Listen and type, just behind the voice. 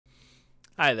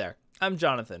Hi there, I'm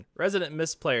Jonathan, resident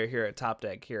misplayer here at Top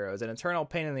Deck Heroes, an eternal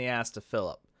pain in the ass to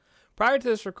Philip. Prior to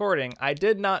this recording, I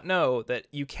did not know that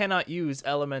you cannot use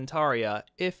Elementaria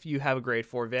if you have a grade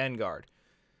 4 Vanguard.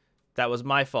 That was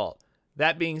my fault.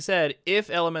 That being said, if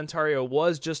Elementaria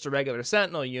was just a regular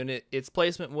Sentinel unit, its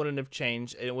placement wouldn't have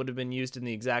changed, and it would have been used in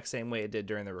the exact same way it did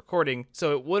during the recording,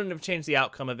 so it wouldn't have changed the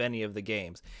outcome of any of the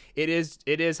games. It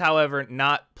is, however,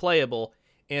 not playable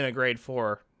in a grade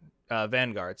 4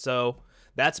 Vanguard, so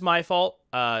that's my fault.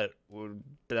 That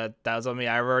was on me.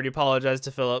 I've already apologized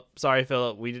to Philip. Sorry,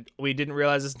 Philip. We didn't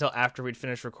realize this until after we'd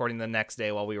finished recording the next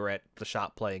day while we were at the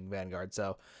shop playing Vanguard.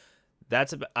 So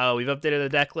that's we've updated the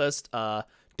deck list.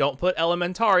 Don't put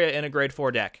Elementaria in a grade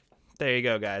 4 deck. There you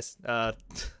go, guys.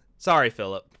 Sorry,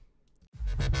 Philip.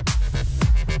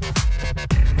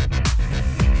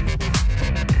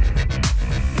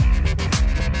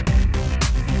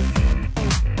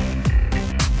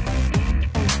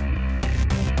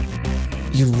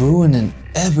 You're ruining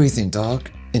everything,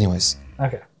 dog. Anyways.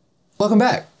 Okay. Welcome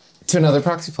back to another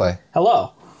Proxy play.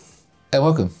 Hello. And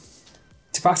welcome.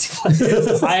 To Proxy play.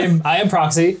 I am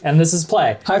Proxy, and this is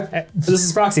play. Hi. This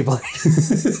is Proxy play.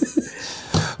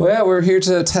 Well, yeah, we're here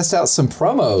to test out some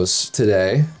promos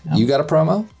today. Yep. You got a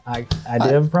promo? I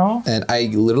did have a promo. And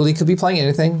I literally could be playing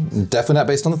anything. Definitely not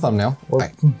based on the thumbnail. We're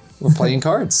playing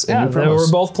cards and new promos.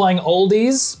 We're both playing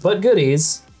oldies, but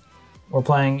goodies. We're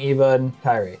playing Eva and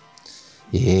Kairi.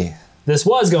 Yeah. This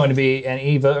was going to be an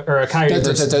Eva or a Kairi.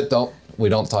 We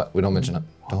don't mention it.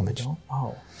 Don't mention it.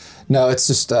 Oh. No, it's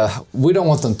just we don't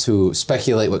want them to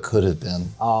speculate what could have been.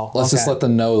 Oh. Let's just let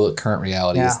them know the current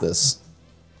reality is this.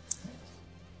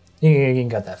 You can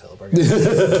cut that, Philip.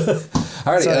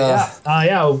 Alrighty.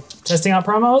 So, testing out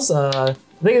promos. I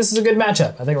think this is a good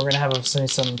matchup. I think we're gonna have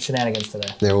some shenanigans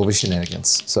today. There will be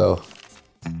shenanigans. So.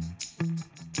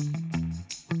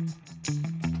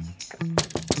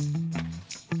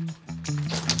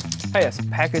 Hi, yes,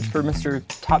 package for Mr.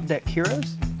 Top Deck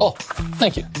Heroes. Oh,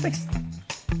 thank you. Thanks.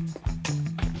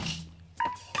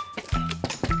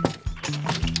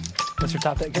 Mr.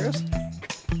 Top Deck Heroes.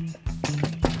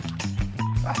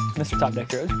 Mr. Top Deck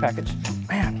Heroes, package.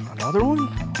 Man, another one?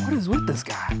 What is with this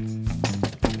guy?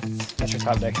 Mr.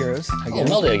 Top Deck Heroes. Again.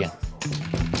 Oh, Melody again.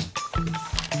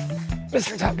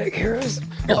 Mr. Top Deck Heroes.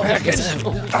 Your package.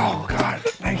 Oh, God.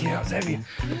 Thank you. That was heavy.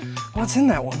 What's in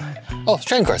that one? Oh,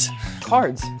 trading cards.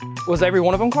 Cards. Was every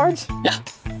one of them cards? Yeah.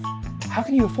 How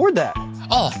can you afford that?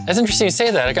 Oh, that's interesting you say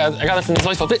that. I got it from the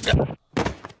voice book.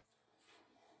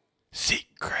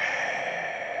 Secret.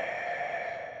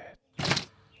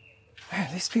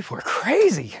 Man, these people are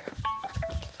crazy.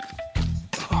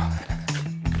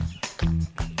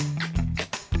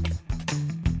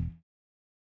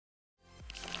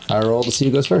 I roll to see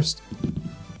who goes first.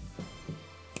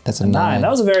 That's a 9.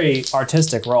 That was a very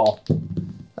artistic roll.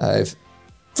 5,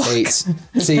 8.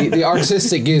 See, the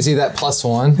artistic gives you that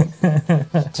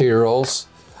 +1 to your rolls.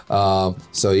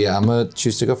 So yeah, I'm gonna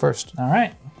choose to go first. All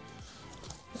right.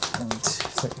 1, 2,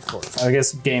 3, 4, 5. I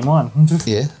guess game 1.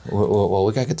 Yeah. Well,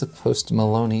 we gotta get to post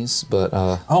Maloney's, but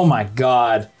oh my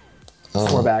God. Oh.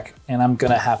 4 back, and I'm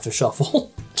gonna have to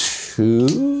shuffle.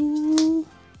 2,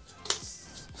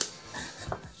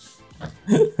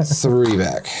 3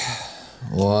 back.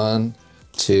 1,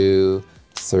 2,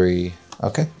 3.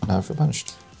 Okay, now for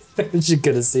punished. You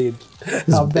could have seen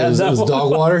how bad that was. Dog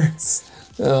water.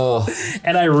 Oh.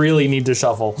 And I really need to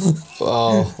shuffle.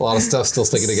 Oh, a lot of stuff still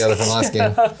sticking together from last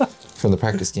game, from the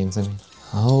practice games. I mean.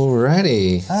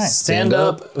 Alrighty. All right, stand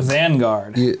up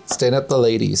Vanguard. Stand up, the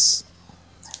ladies.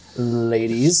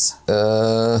 Ladies.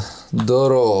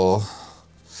 Doro.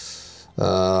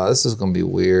 This is gonna be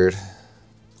weird.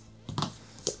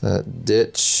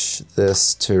 Ditch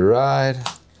this to ride.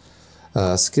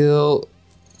 Skill,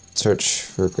 search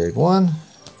for grade 1.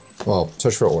 Well,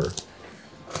 search for order.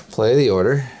 Play the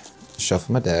order,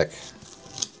 shuffle my deck,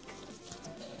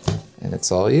 and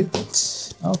it's all you.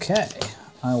 Okay,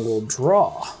 I will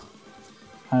draw.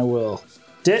 I will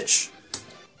ditch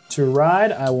to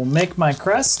ride. I will make my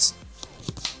crest.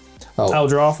 Oh, I'll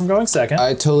draw from going second.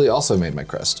 I totally also made my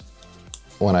crest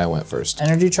when I went first.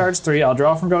 Energy charge 3, I'll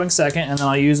draw from going second, and then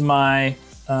I'll use my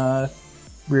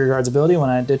rear guard's ability. When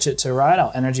I ditch it to ride,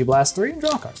 I'll energy blast 3 and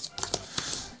draw cards.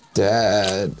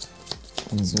 Dad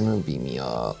is gonna beat me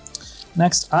up.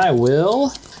 Next, I'm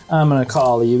gonna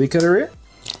call a Yubika to rear.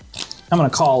 I'm gonna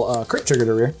call a crit trigger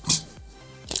to rear.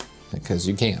 Because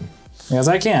you can. Because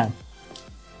I can.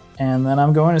 And then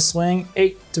I'm going to swing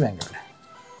 8 to Vanguard.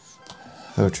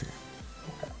 Oh, true.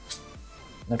 Okay.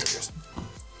 No triggers.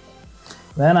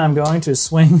 Then I'm going to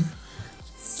swing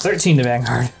 13 to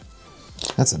Vanguard.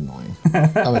 That's annoying.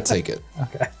 I'm gonna take it.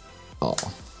 Okay. Oh.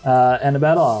 End of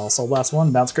battle. I'll soul blast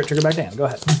 1, bounce crit trigger back to hand. Go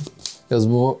ahead. Goes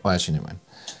more. Oh, actually, never mind.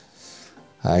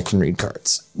 I can read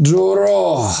cards.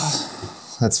 Draw.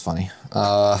 That's funny.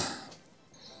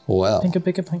 Well. Pink, pink,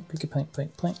 pink, pink, pink,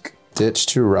 pink, pink. Ditch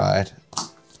to ride.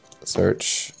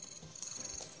 Search.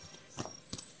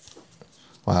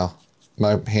 Wow.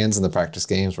 My hands in the practice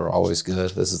games were always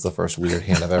good. This is the first weird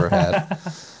hand I've ever had. I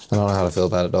don't know how to feel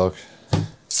about it, dog.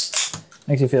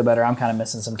 Makes you feel better. I'm kind of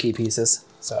missing some key pieces,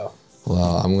 so.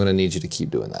 Well, I'm going to need you to keep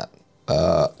doing that.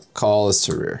 Call is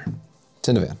to rear.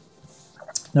 10 to van.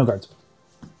 No cards.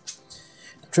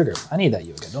 Trigger. I need that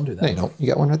Yuga. Don't do that. No, you don't. You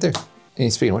got one right there.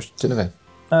 And speaking of which, 10 to van.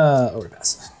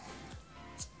 Overpass.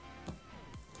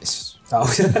 Oh.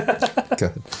 Go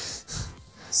ahead. The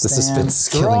suspense is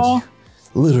killing you.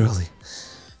 Literally.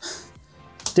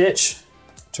 Ditch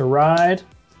to ride.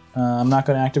 I'm not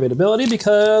going to activate ability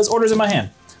because order's in my hand.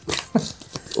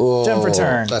 Oh, Gem for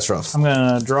turn. That's rough. I'm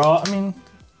going to draw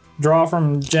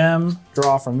from gem,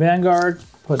 draw from Vanguard,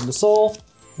 put into soul.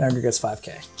 Vanguard gets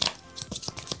 5k.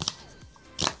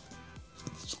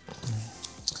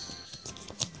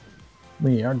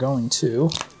 We are going to...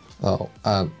 Oh,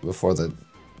 before the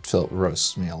Philip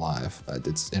roasts me alive, I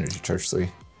did energy charge 3.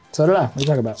 So did I. What are you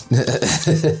talking about?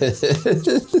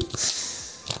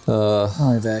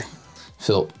 Oh, vey.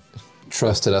 Philip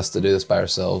trusted us to do this by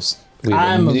ourselves. We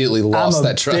immediately lost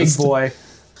that trust. Big boy.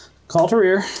 Call to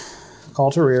rear.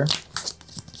 Call to rear.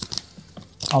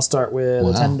 I'll start with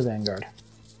a 10 to Vanguard.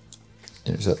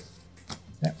 Intercept.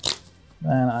 Yeah.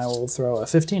 And I will throw a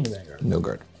 15 to Vanguard. No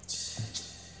guard.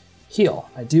 Heal.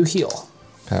 I do heal.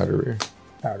 Power to rear.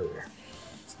 Power to rear.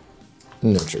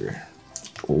 No trigger.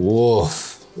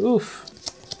 Woof. Oof.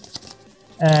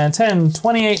 And 10,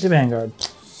 28 to Vanguard.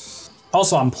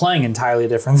 Also, I'm playing entirely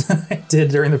different than I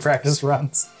did during the practice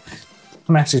runs.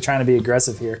 I'm actually trying to be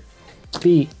aggressive here.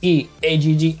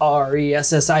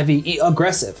 B-E-A-G-G-R-E-S-S-I-V-E,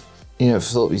 aggressive. You know,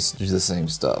 Philip used to do the same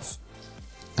stuff.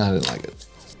 And I didn't like it.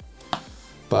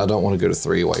 But I don't want to go to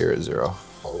 3 while you're at 0.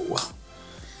 Oh.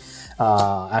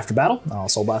 After battle, I'll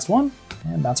soul blast 1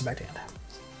 and bounce it back to hand.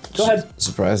 Go ahead.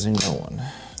 Surprising no one.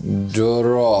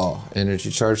 Draw.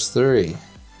 Energy charge 3.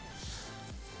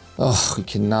 Oh, we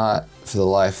cannot, for the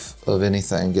life of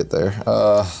anything, get there.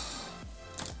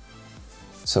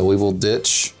 So we will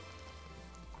ditch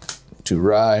to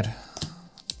ride.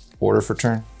 Order for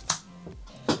turn.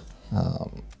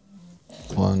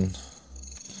 1,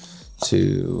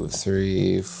 2,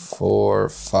 3, 4,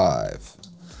 5.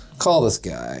 Call this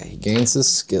guy. He gains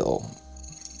his skill.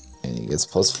 And he gets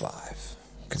 +5.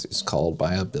 Because he's called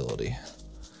by ability.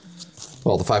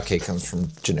 Well, the 5k comes from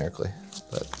generically.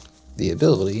 But the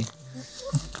ability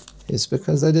is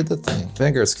because I did the thing.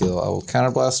 Vanguard skill. I will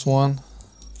counterblast 1.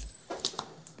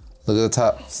 Look at the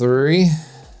top 3.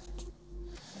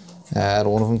 Add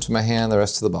one of them to my hand, the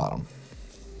rest to the bottom.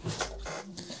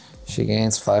 She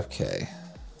gains 5k.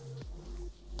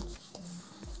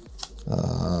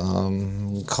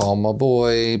 Call my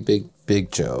boy,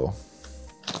 Big Joe.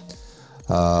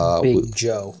 Big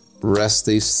Joe. Rest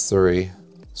these 3.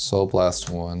 Soul blast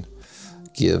 1.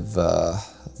 Give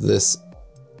this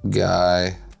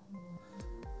guy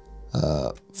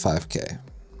 5k.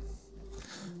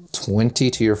 20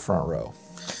 to your front row.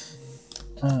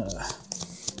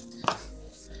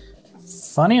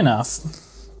 Funny enough.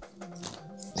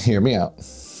 Hear me out.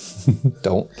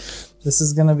 Don't. This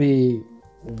is gonna be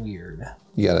weird.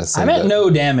 You gotta say I'm at that. no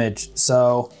damage,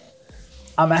 so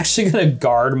I'm actually gonna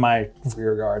guard my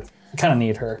rear guard. I kind of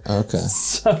need her. Okay.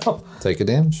 So Take a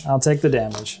damage. I'll take the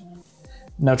damage.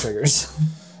 No triggers.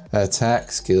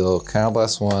 Attack skill.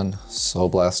 Counterblast 1. Soul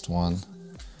blast 1.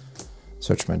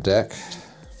 Search my deck.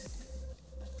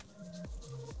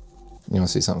 You want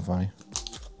to see something funny?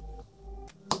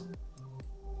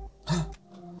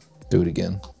 Do it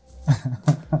again.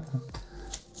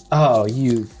 Oh,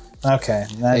 you. Okay.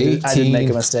 I did make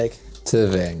a mistake. To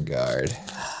Vanguard.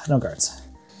 No guards.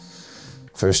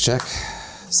 First check.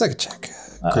 Second check.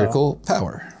 Critical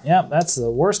power. Yeah, that's the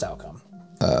worst outcome.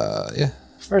 Yeah.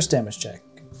 First damage check.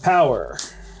 Power.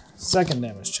 Second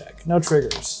damage check. No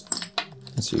triggers.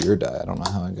 That's your die. I don't know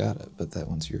how I got it, but that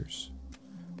one's yours.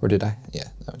 Or did I? Yeah,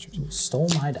 that one's yours. Stole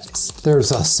my dice. They're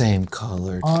the same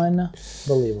color.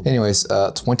 Unbelievable. Anyways,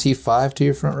 25 to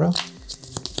your front row.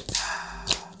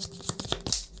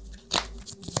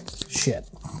 Shit.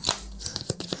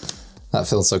 Not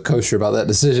feeling so kosher about that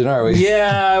decision, are we?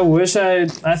 Yeah,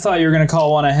 I thought you were gonna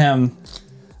call one of him.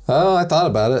 Oh, I thought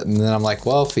about it, and then I'm like,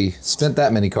 well, if he spent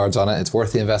that many cards on it, it's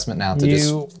worth the investment now to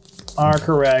You are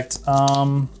correct.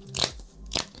 I'll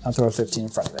throw a 15 in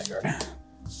front of Vanguard.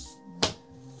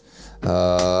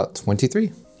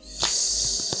 23.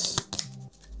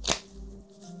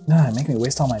 Make me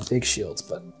waste all my big shields,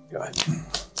 but go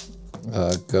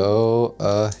ahead. Go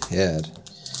ahead.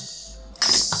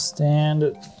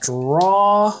 Stand,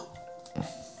 draw,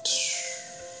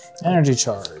 energy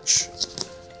charge,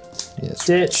 Yes.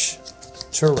 ditch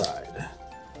to ride.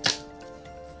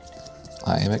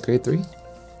 I am at grade 3.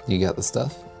 You got the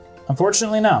stuff?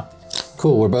 Unfortunately, no.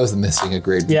 Cool, we're both missing a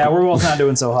grade. Yeah, we're both not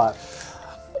doing so hot.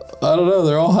 I don't know,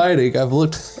 they're all hiding. I've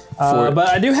looked for it. But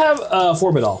I do have a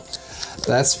 4-bit all.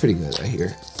 That's pretty good, I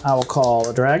hear. I will call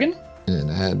a dragon.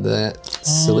 And I had that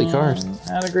silly card.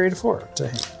 Add a grade 4 to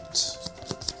hand.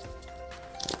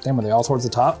 Damn, are they all towards the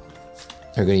top?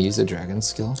 You're gonna use a dragon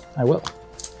skill? I will.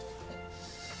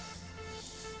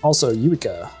 Also,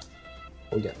 Yuika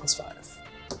will get +5.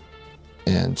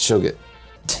 And she'll get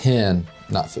 10,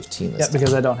 not 15 this Yep, time.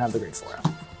 because I don't have the grade 4 out.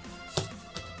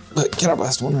 But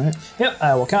counterblast 1, right? Yep,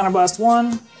 I will counterblast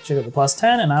 1. She'll get the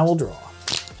 +10, and I will draw.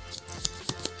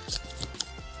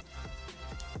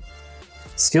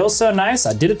 Skill's so nice,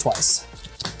 I did it twice.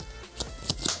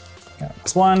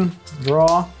 Counterblast 1,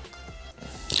 draw.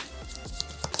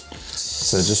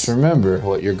 So just remember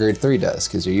what your grade 3 does,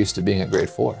 because you're used to being at grade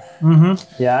 4.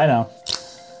 Yeah, I know.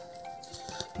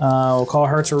 We'll call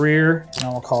her to rear, and I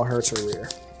will call her to rear.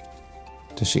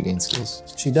 Does she gain skills?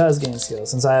 She does gain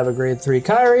skills. Since I have a grade 3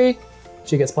 Kairi,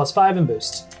 she gets +5 and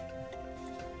boost.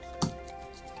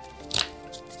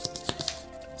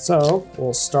 So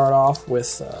we'll start off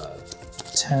with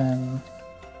 10,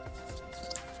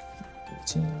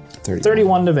 15,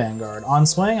 31 to Vanguard. On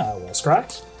swing, I will scry.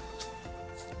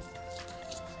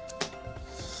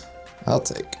 I'll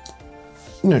take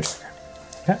no trigger.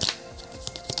 Okay.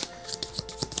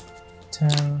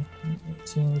 10,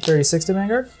 18, 36 to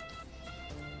Vanguard.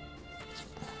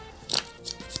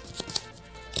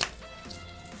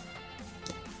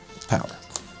 Power.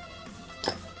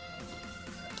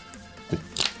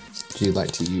 Do you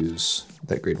like to use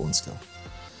that grade 1 skill?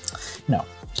 No,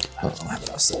 I don't have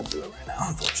enough soul to do it right now,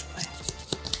 unfortunately.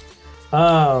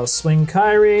 Oh, swing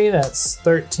Kairi, that's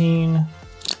 13,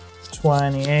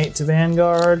 28 to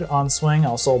Vanguard. On swing,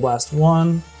 I'll Soul Blast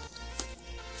 1.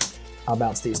 I'll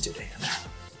bounce these 2 to hand.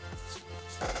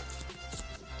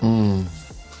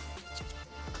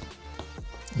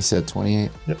 You said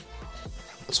 28? Yep.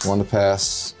 It's 1 to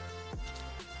pass,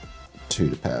 2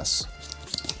 to pass.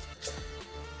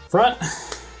 Front,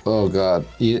 Oh god,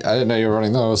 I didn't know you were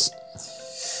running those.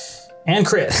 and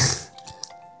crit.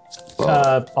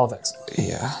 All effects.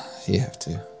 Yeah, you have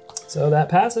to. So that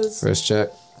passes. First check.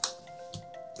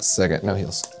 Second, no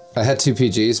heals. I had 2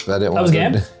 PGs, but I didn't want was to.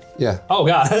 game? Yeah, Oh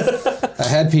god. I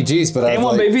had PGs, but I Game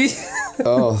was on, like, baby.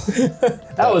 oh,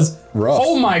 That was rough.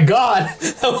 Oh my god.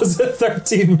 That was a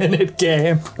 13-minute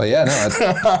game. but yeah, no,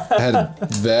 I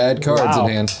had bad cards Wow.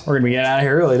 in hand. We're gonna be getting out of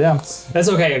here early, damn. That's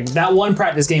okay. That one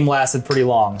practice game lasted pretty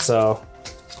long, so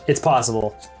it's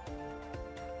possible.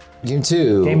 Game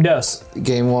 2. Game dos.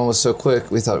 Game 1 was so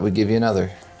quick, we thought we'd give you another.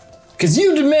 Cause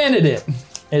you demanded it.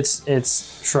 It's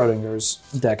Schrodinger's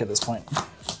deck at this point.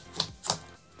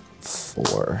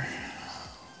 4.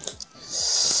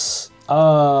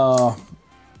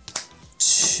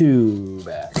 2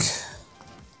 back.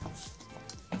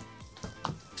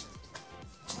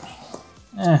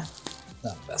 Not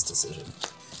the best decision.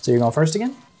 So you're going first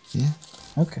again? Yeah,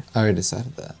 Okay. I already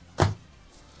decided that.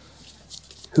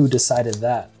 Who decided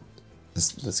that?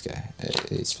 This guy,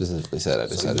 he specifically said I You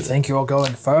decided it. think you're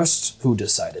going first? Who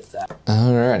decided that?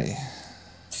 Alrighty.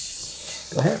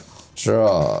 Go ahead.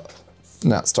 Draw.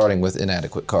 Now, starting with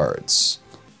inadequate cards.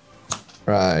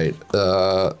 Right.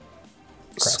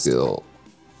 Skill.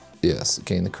 Yes,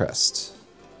 gain the crest.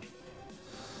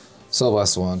 Soul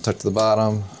Blast 1, tuck to the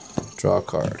bottom, draw a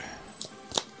card.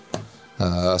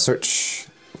 Search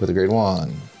with a grade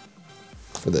 1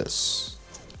 for this.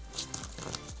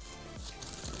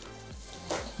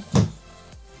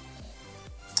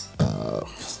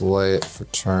 Play it for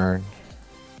turn.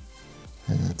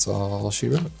 And that's all she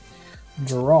wrote.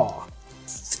 Draw.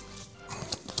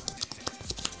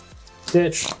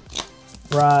 Ditch.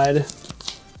 Ride.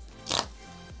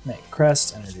 Make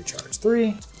crest. Energy charge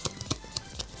 3.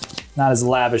 Not as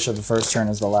lavish of the first turn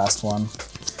as the last one.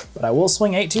 But I will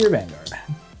swing 8 to your Vanguard.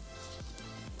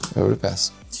 I would have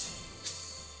passed.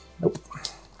 Nope.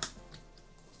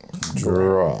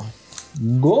 Draw.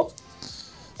 Go.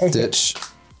 Ditch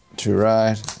to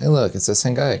ride. Hey, look, it's the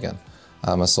same guy again.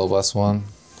 I'm a Soul Blast 1.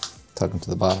 Tuck him to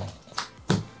the bottom.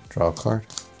 Draw a card.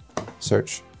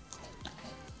 Search.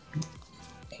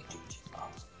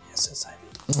 Yes, I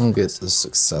did. And get the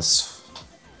success.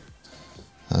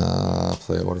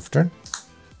 Play a order for turn.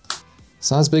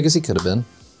 It's not as big as he could have been.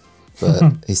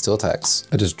 but he still attacks.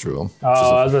 I just drew him.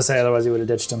 Oh, I was gonna say otherwise you would have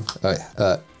ditched him. Oh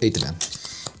yeah, 8 to Van.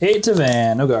 8 to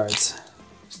Van, no guards.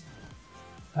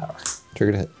 Power.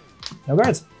 Trigger to hit. No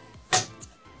guards.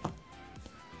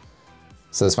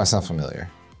 So this might sound familiar.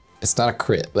 It's not a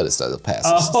crit, but it still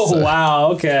passes. Oh, so,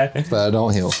 wow, okay. But I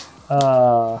don't heal.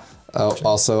 Gotcha.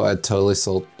 Also, I totally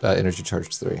sold energy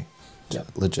charge 3. Yep.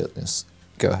 Legitness.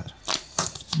 Go ahead.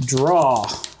 Draw.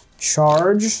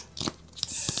 Charge.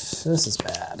 This is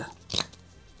bad.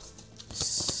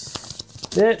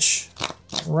 Ditch.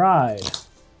 Ride.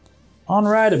 On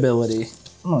ride ability.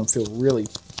 I'm gonna feel really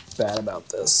bad about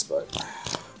this, but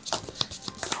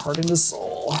heart into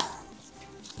soul.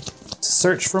 To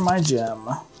search for my gem.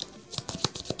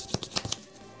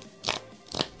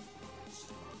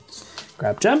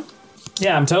 Grab gem.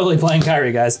 Yeah, I'm totally playing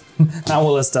Kairi, guys. Not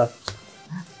Willista.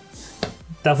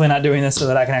 Definitely not doing this so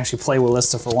that I can actually play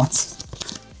Willista for once.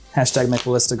 Hashtag make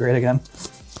Willista great again.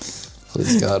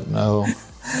 Please God, no.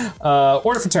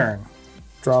 Order for turn.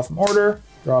 Draw from order,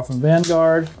 draw from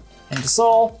Vanguard, into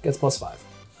soul, gets +5.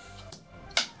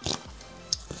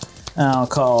 I'll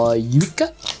call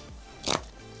Yuika.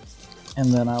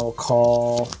 And then I will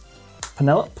call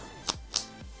Penelope.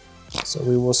 So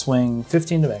we will swing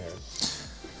 15 to Vanguard.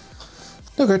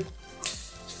 No good.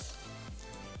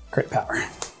 Crit power.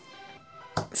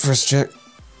 First check.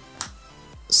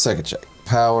 Second check.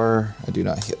 Power. I do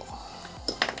not heal.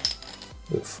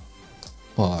 Oof.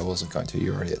 Well, I wasn't going to.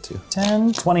 You already had to.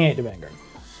 10, 28 to Vanguard.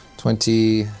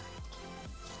 28.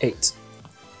 8.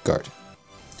 Guard.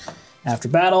 After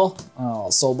battle,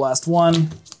 I'll Soul Blast 1.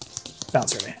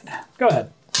 Bounce her hand. Go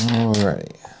ahead.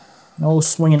 Alrighty. No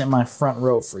swinging at my front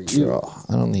row for you. Draw.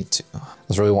 I don't need to. I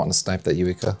was really wanting to snipe that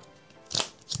Yuika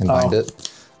and bind it.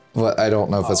 But I don't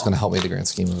know if it's going to help me in the grand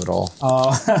scheme of it all.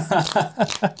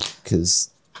 Because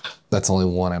that's only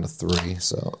 1 out of 3,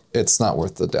 so it's not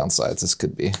worth the downsides this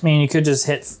could be. I mean, you could just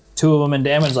hit 2 of them in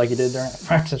damage like you did during the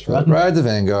practice run. Ride the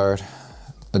Vanguard.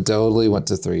 I totally went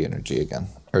to 3 energy again.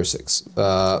 Or 6.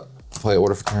 Play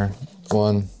order for turn.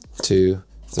 1, 2,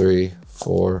 3,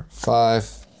 4,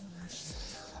 5.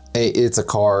 8, it's a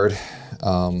card.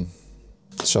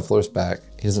 Shuffler's back.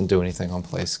 He doesn't do anything on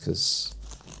place because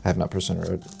I have not Persona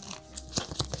Road.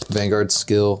 Vanguard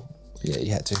skill. Yeah,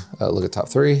 you had to. Look at top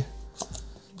 3.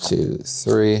 2,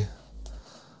 3.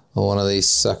 One of these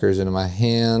suckers into my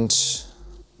hand.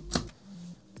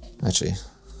 Actually.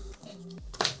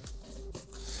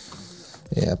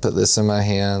 Yeah, put this in my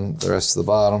hand, the rest of the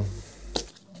bottom.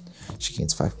 She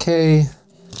gains 5k,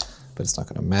 but it's not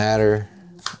gonna matter.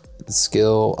 The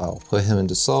skill, I'll put him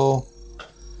into soul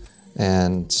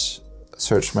and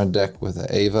search my deck with an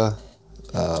Ava,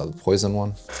 the poison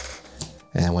one.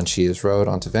 And when she is rode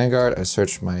onto Vanguard, I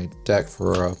search my deck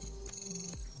for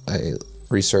a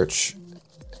research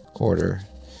order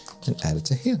and add it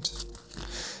to hand.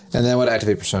 And then I would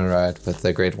activate Persona Ride, but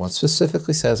the grade 1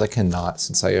 specifically says I cannot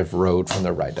since I have rode from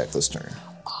the right deck this turn.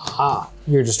 Ah,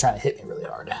 you're just trying to hit me really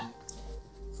hard.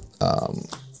 I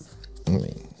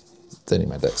mean, thinning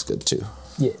my deck's good too.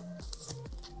 Yeah.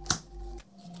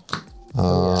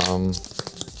 Oh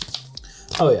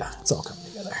yeah, it's all coming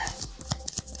together.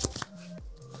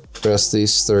 Rest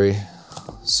these 3.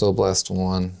 Soul Blast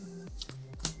 1.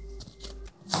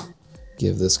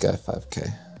 Give this guy 5k.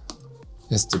 It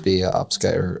has to be an ops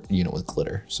guy or unit with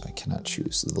glitter, so I cannot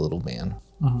choose the little man.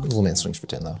 The little man swings for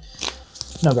 10 though.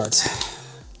 No guards.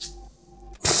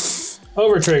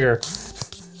 Over trigger.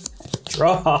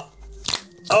 Draw.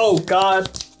 Oh God.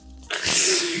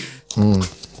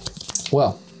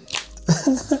 Well,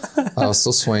 I'll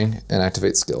still swing and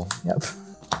activate skill. Yep.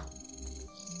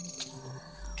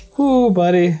 Ooh,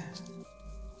 buddy.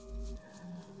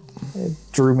 It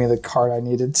drew me the card I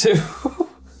needed to.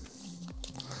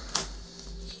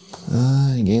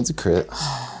 He gains a crit.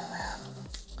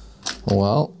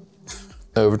 Well,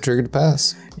 over trigger to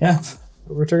pass. Yep.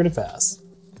 Over trigger to pass.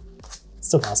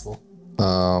 Still possible.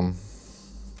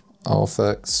 All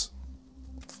effects.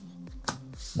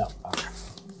 No. Okay.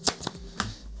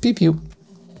 Pew pew.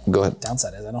 Go ahead.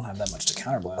 Downside is I don't have that much to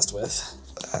counterblast with.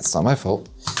 That's not my fault.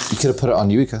 You could have put it on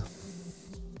Yuika.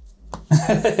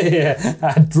 Yeah,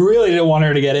 I really didn't want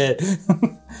her to get it.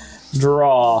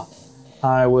 Draw.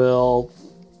 I will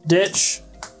ditch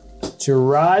to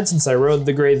ride since I rode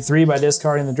the grade 3 by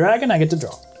discarding the dragon. I get to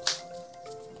draw.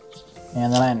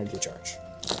 And then I energy charge.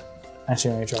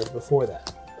 Actually, I energy charge before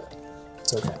that. But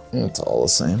it's okay. It's all the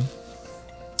same.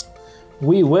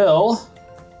 We will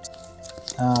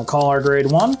call our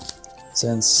grade 1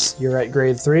 since you're at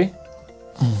grade 3.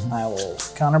 I will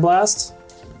counterblast.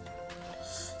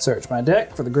 Search my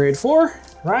deck for the grade 4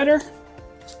 rider,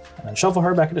 and then shuffle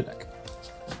her back into deck.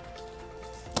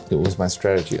 It was my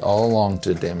strategy all along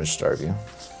to damage starve you.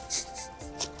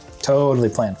 Totally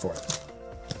planned for it.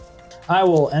 I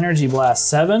will Energy Blast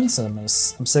 7, so I'm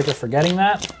sick of forgetting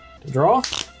that. To draw.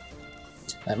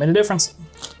 That made a difference.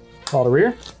 Call to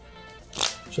rear.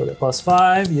 She'll get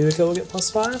 +5. Yuika will get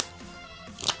 +5.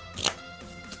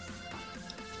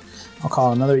 I'll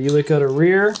call another Yuika to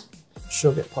rear.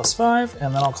 She'll get +5,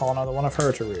 and then I'll call another one of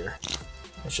her to rear.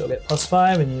 And she'll get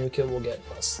 +5, and Yuika will get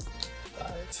 +5.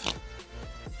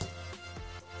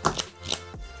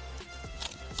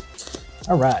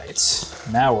 All right,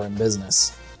 now we're in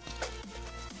business.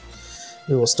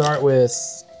 We will start with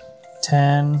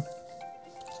 10,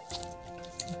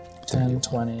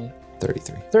 20,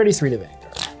 33. 33 to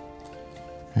Vanguard.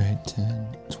 All right,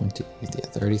 10, 20, yeah,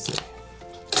 33.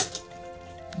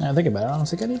 Now I think about it, I don't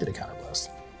think I needed a counterblast.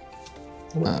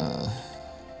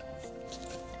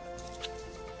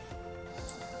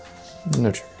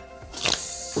 No trigger.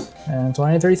 And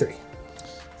 20, 33.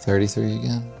 33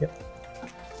 again? Yep.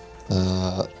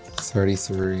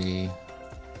 33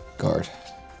 guard.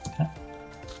 Okay.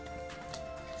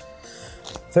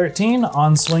 13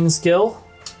 on swing skill.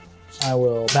 I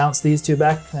will bounce these two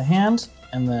back to the hand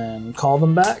and then call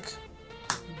them back.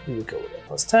 Yuka will get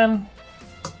 +10.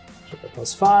 She'll get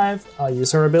 +5. I'll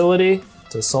use her ability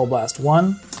to Soul Blast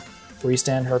 1,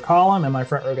 restand her column, and my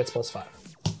front row gets +5.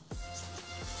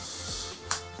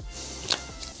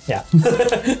 Yeah.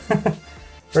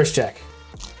 First check.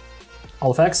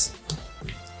 All effects.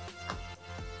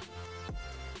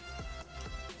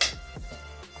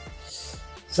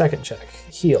 Second check.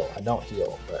 Heal. I don't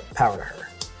heal, but power to her.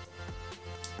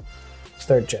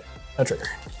 Third check. No trigger.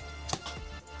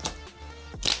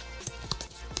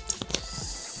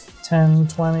 10,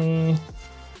 20,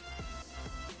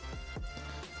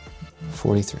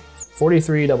 43.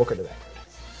 43, double crit to Vanguard.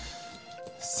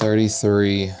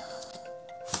 33,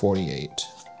 48.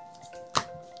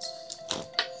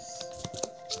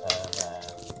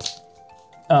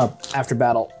 After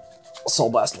battle, Soul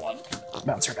Blast 1.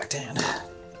 Bounce her back to hand.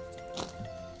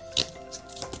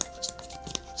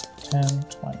 10,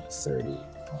 20, 30,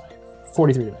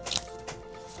 43 to Vanguard.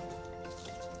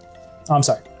 Oh, I'm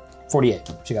sorry. 48.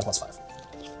 She got +5.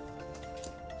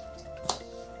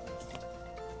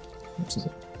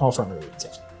 All front row reads,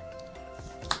 yeah.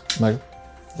 Mike?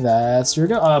 That's your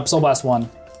go. Soul Blast 1.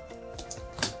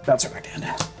 Bounce her back to hand.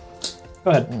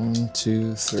 Go ahead. 1,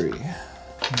 2, 3.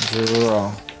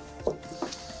 Draw.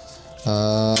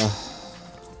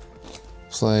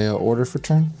 Play a order for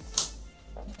turn.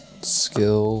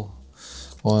 Skill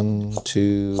 1,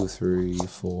 2, 3,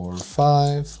 4,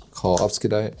 5. Call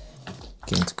Obscudite.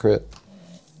 Gains crit.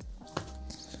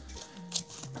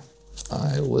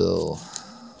 I will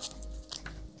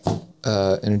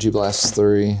Energy Blast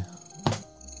 3.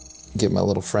 Get my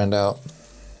little friend out.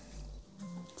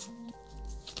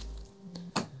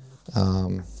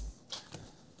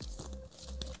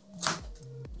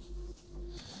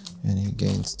 And he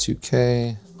gains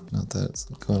 2k. Not that it's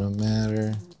gonna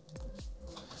matter.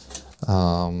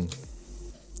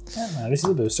 Yeah, matters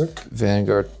the booster.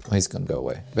 Vanguard, oh, he's gonna go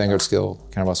away. Vanguard skill,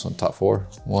 counterblast on top 4.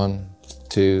 1,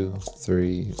 2,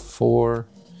 3, 4.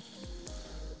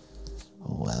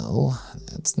 Well,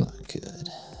 that's not good.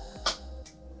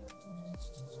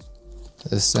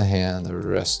 This is a hand, the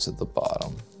rest to the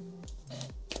bottom.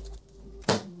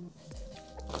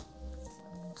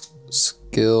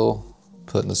 Skill,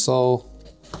 put in the soul.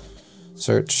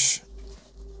 Search.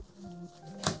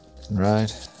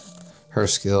 Right. Her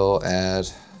skill, add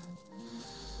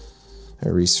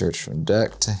a research from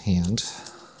deck to hand.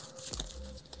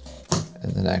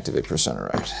 And then activate Persona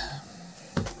Right.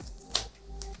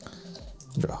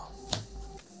 Draw.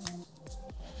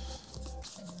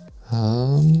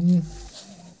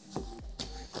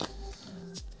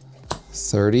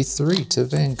 33 to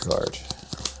Vanguard.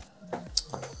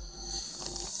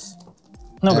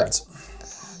 No guards.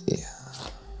 Yeah.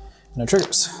 No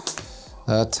triggers.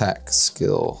 Attack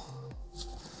skill.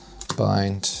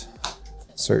 Bind.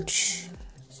 Search.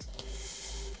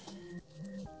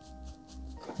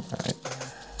 Alright.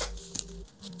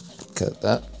 Cut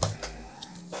that.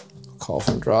 Call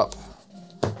from drop.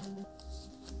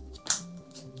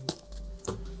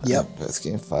 Yep. Both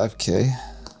gain 5k.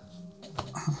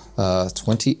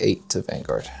 28 to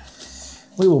Vanguard.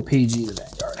 We will PG the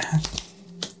Vanguard.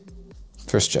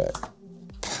 First check.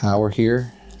 Power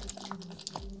here.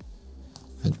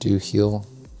 I do heal.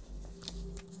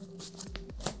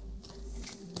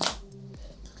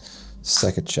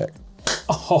 Second check.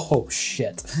 Oh,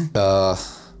 shit.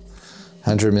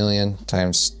 100 million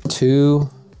times 2.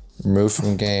 Remove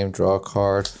from game, draw a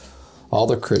card. All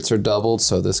the crits are doubled,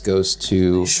 so this goes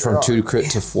to from 2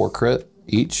 crit to 4 crit.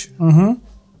 each. Mm-hmm.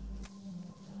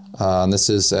 And this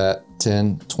is at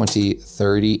 10, 20,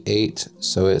 38.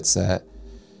 So it's at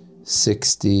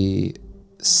 60,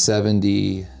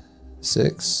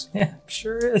 76. Yeah,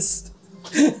 sure is.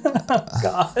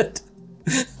 God.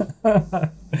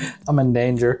 I'm in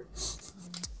danger.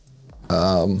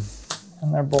 And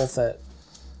they're both at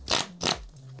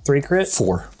 3 crit?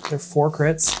 4. They're 4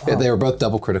 crits? Yeah, they were both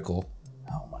double critical.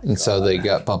 Oh my God. And so they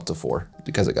got bumped to 4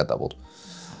 because it got doubled.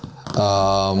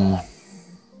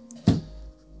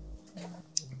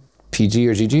 PG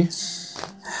or GG? I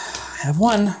have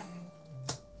 1.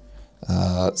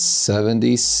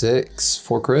 76,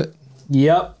 4 crit.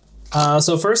 Yep.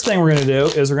 So first thing we're gonna do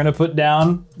is we're gonna put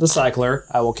down the cycler.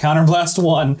 I will counterblast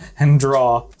 1 and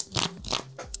draw.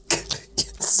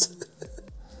 Yes.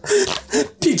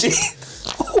 PG.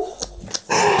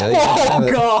 Yeah, you can have Oh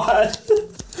it. God.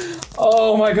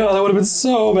 Oh my God, that would have been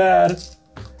so bad.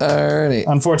 Alrighty,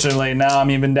 Unfortunately, now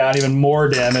I'm even down even more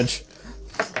damage.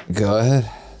 go ahead.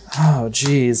 Oh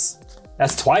geez.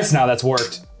 That's twice now that's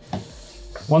worked.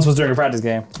 Once was during a practice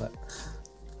game. But.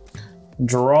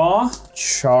 Draw,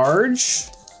 charge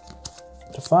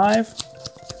to 5.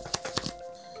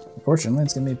 Unfortunately,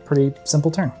 it's gonna be a pretty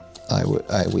simple turn. I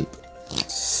weep.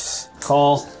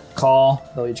 Call.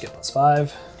 They'll each get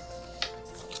 +5.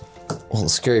 Well, the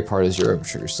scary part is your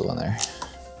overtrigger's still in there.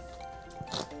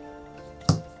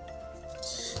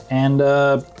 And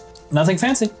nothing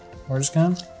fancy. We're just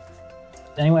gonna.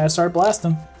 Anyway, I start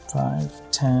blasting.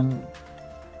 5, 10,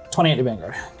 28 to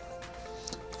Vanguard.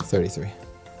 33.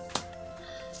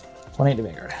 28 to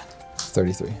Vanguard.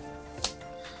 33.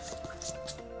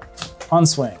 On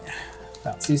swing.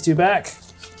 Bounce these 2 back.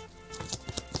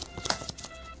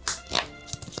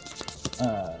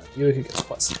 Yuka gets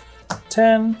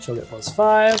 +10. She'll get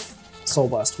 +5. Soul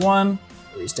Blast 1.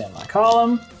 Restand my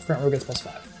column. Front row gets +5.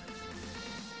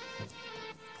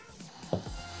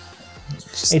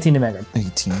 18 to Vanguard.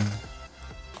 18.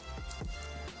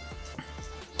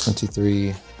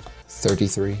 23.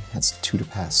 33. That's 2 to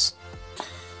pass.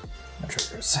 No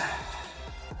triggers.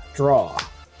 Draw.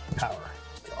 Power.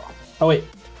 Draw. Oh, wait.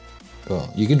 Well,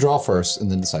 you can draw first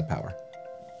and then decide power.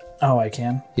 Oh, I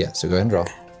can? Yeah, so go ahead and draw.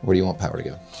 Where do you want power to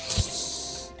go?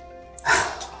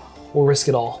 We'll risk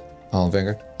it all. All in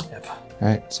Vanguard? Yep.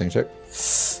 Alright, second check.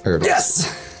 Or-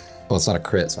 Yes! Well, it's not a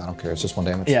crit, so I don't care. It's just 1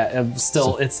 damage. Yeah,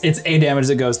 still, it's A damage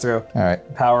that goes through.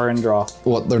 Alright. Power and draw.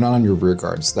 Well, they're not on your rear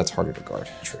guards. That's harder to guard.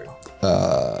 True.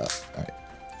 Alright.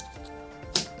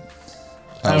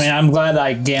 I mean, I'm glad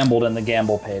I gambled and the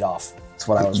gamble paid off. That's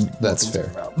what I was That's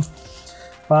looking fair. about.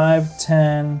 5,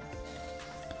 10,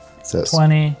 So that's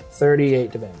 20,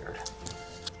 38 to Vanguard.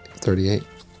 38.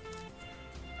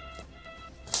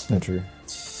 No trigger.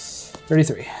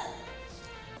 33.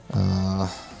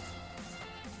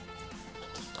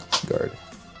 Guard.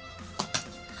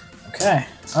 Okay.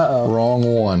 Uh-oh. Wrong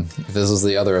one. If this was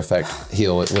the other effect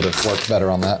heal, it would have worked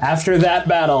better on that. After that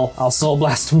battle, I'll Soul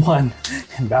Blast 1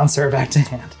 and bounce her back to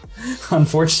hand.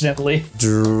 Unfortunately,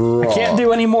 Draw. I can't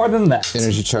do any more than that.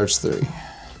 Energy charge 3.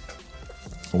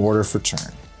 Order for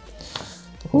turn.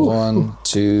 1,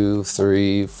 2,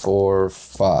 3, 4,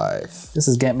 5. This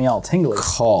is getting me all tingly.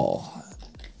 Call.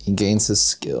 He gains his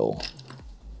skill.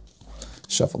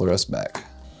 Shuffle the rest back.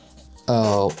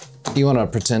 Oh, you want to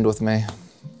pretend with me?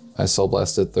 I Soul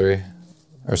Blasted 3.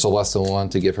 Or Soul Blasted 1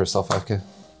 to give herself 5k.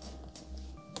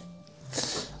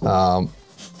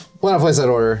 When I place that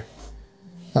order,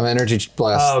 I'm Energy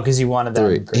Blast Oh, because you wanted that.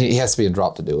 3. Great. He has to be a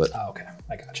drop to do it. Oh, okay.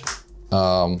 I got you.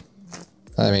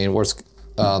 I mean,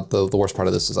 the worst part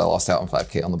of this is I lost out on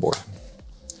 5k on the board.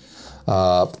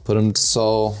 Put him to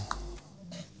soul.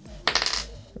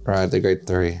 Right, the grade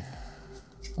 3.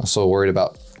 I'm so worried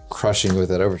about crushing with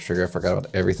that overtrigger. I forgot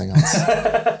about everything else.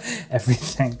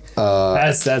 Everything.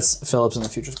 That's Phillips in the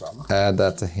future's problem. Add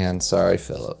that to hand. Sorry,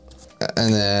 Philip.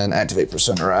 And then activate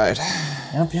Persona Ride.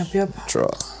 Yep. Draw.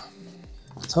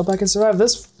 Let's hope I can survive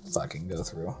this fucking go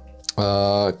through.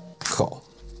 Call.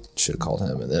 Should have called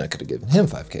him, and then I could have given him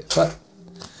 5k. But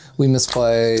we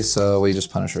misplay, so we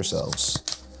just punish ourselves.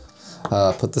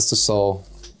 Put this to soul.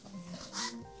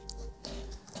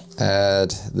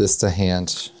 Add this to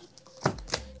hand.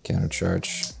 Counter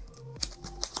charge.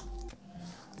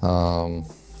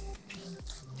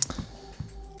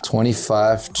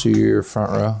 25 to your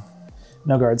front row.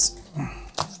 No guards.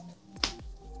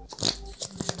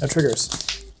 No triggers.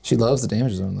 She loves the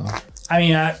damage zone though. I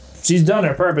mean, she's done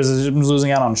her purpose. She's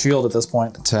losing out on shield at this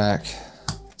point. Attack,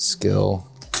 skill.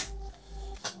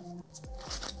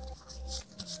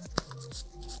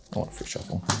 I want a free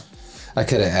shuffle. I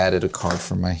could have added a card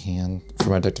from my hand,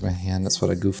 from my deck to my hand. That's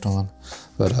what I goofed on.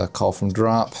 But call from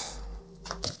drop.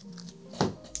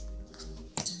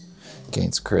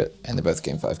 gains crit, and they both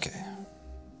gain 5k.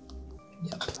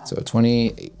 Yep. So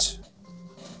 28.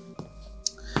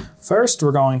 First,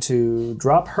 we're going to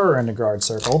drop her into guard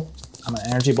circle. I'm gonna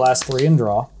energy blast 3 and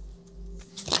draw.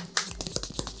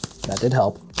 That did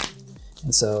help.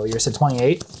 And so you're at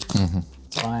 28. So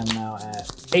I am now at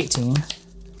 18.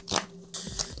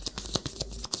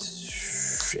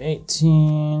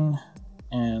 18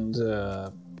 and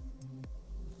I'm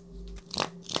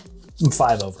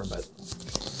 5 over, but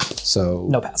So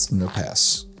no pass. No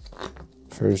pass.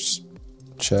 First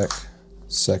check,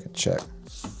 second check.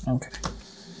 Okay.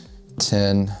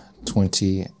 10,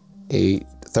 28,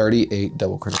 38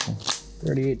 double critical.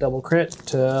 38 double crit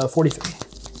to 43.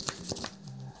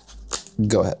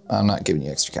 Go ahead. I'm not giving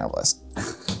you extra counterblast.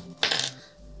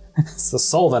 It's the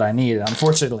soul that I need.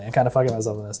 Unfortunately, I'm kind of fucking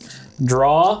myself with this.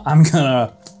 Draw. I'm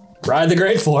gonna ride the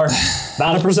grade 4.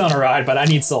 Not a persona ride, but I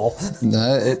need soul.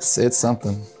 No, it's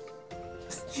something.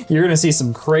 You're gonna see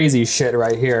some crazy shit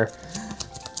right here.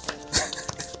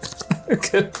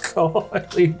 Good call. I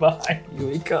lead behind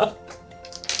you, Ika.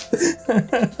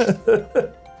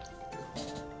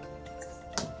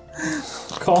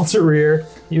 Call to rear.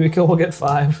 Yuika will get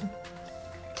 5.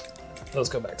 Let's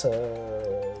go back to.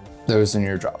 Those in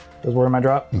your drop. Those were in my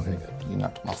drop? Okay, good. You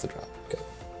knocked them off the drop. Good.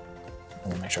 I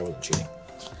want to make sure I wasn't cheating.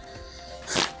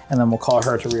 And then we'll call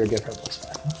her to rear, give her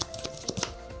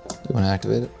 +5. You want to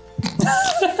activate it?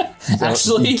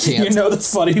 Actually, you know the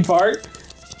funny part?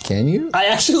 Can you? I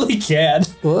actually can.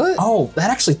 What? Oh, that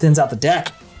actually thins out the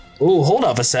deck. Oh, hold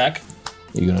up a sec.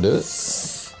 You gonna do it?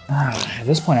 At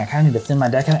this point, I kind of need to thin my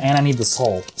deck out, and I need the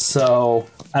soul. So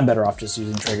I'm better off just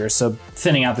using triggers. So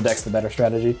thinning out the deck's the better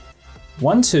strategy.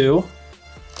 1, 2.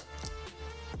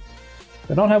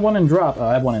 I don't have one in drop. Oh,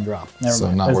 I have one in drop. Never So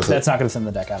mind. not worth it. That's not going to thin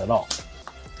the deck out at all.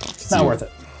 Not worth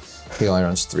it. He only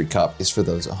runs 3 copies for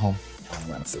those at home.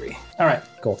 I'll run 3. All right,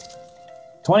 cool.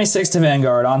 26 to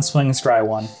Vanguard on swing scry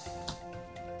 1.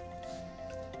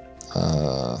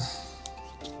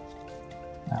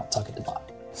 Now tuck it to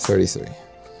bot. 33.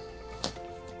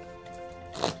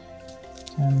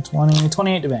 10, 20,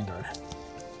 28 to Vanguard.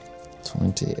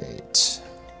 28.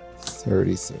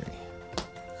 33.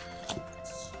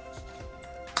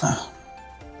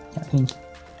 13.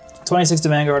 26 to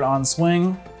Vanguard on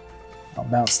swing. I'll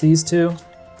bounce these 2.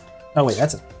 Oh wait, I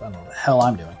don't know what the hell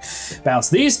I'm doing. Bounce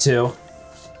these 2.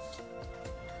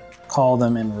 Call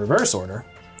them in reverse order.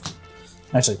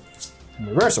 Actually, in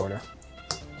reverse order.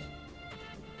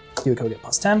 Yuko get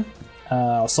 +10.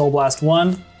 Soul Blast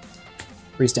 1.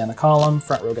 Restand the column.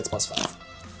 Front row gets +5.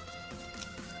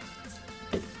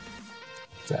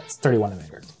 So that's 31 to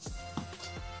Vanguard.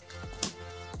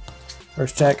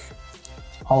 First check.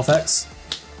 All effects.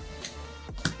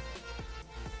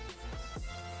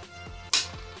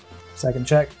 Second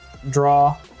check.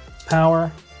 Draw.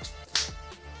 Power.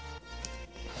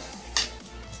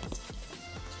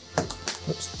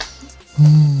 Oops.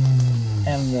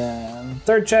 And then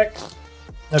third check.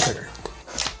 No trigger.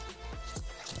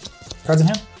 Cards in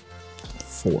hand.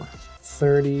 4.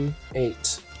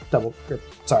 38 double crit.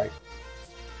 Sorry.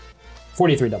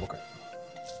 43 double crit.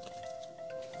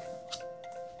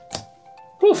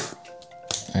 Woof.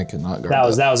 I could not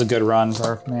guard That was a good run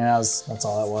for me. That's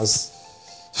all that was.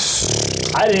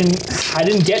 I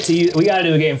didn't get to use, we got to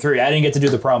do a game 3. I didn't get to do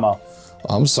the promo.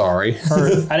 I'm sorry. Or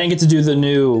I didn't get to do the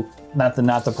new, not the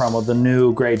promo, the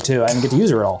new grade 2. I didn't get to use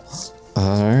her at all.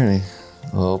 Alrighty.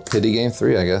 Well, pity game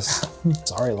 3, I guess.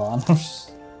 Sorry, Lon.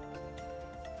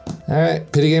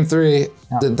 Alright, pity game 3.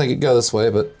 Didn't think it'd go this way,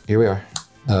 but here we are.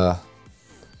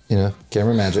 You know,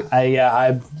 camera magic.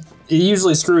 It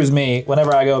usually screws me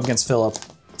whenever I go up against Philip.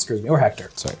 It screws me, or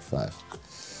Hector. Sorry, 5.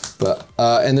 But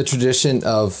in the tradition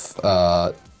of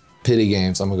pity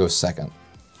games, I'm gonna go second.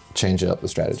 Change up the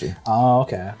strategy. Oh,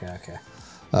 okay.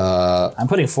 I'm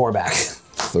putting 4 back.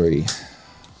 3.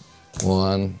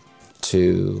 1,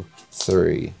 2,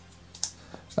 3.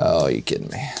 Oh, you kidding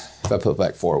me? If I put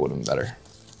back 4, it would have been better.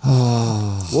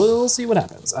 We'll see what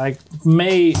happens.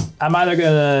 I'm either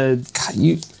gonna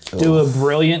do a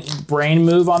brilliant brain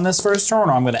move on this first turn,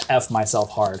 or I'm gonna F myself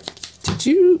hard. Did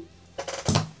you?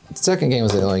 The second game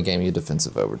was the only game you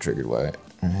defensive over triggered, right?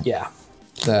 Yeah.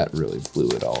 That really blew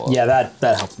it all up. Yeah,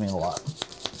 that helped me a lot.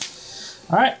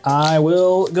 All right, I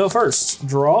will go first.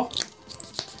 Draw.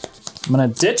 I'm gonna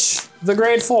ditch the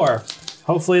grade 4.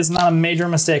 Hopefully it's not a major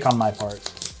mistake on my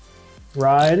part.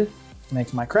 Ride,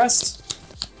 make my crest.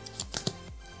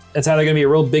 It's either gonna be a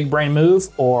real big brain move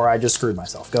or I just screwed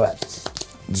myself. Go ahead.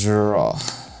 Draw.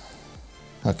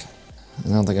 Okay. I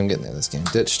don't think I'm getting there this game.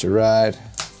 Ditch to ride.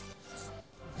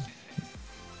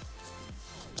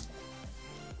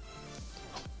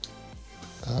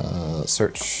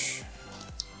 Search.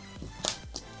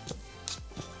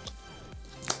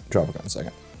 Drop a card in a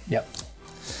second. Yep.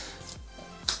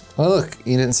 Oh look,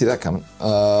 you didn't see that coming.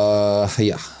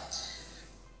 Yeah.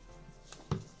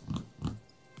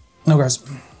 No cards.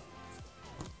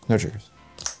 No triggers.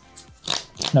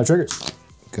 No triggers.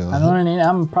 Go I ahead. don't need.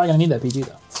 I'm probably gonna need that PG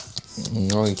though.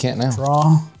 No, you can't now.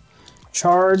 Draw,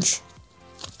 charge,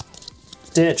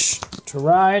 ditch to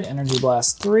ride, energy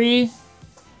blast 3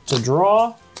 to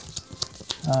draw.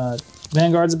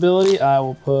 Vanguard's ability, I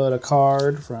will put a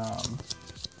card from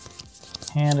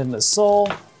hand into soul.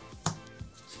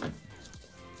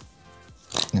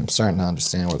 I'm starting to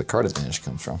understand where the card advantage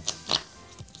comes from.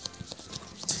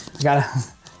 I gotta,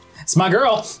 it's my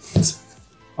girl.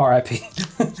 R.I.P.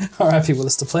 R.I.P. with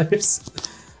list of players.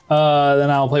 Then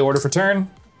I'll play Order for turn.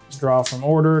 Draw from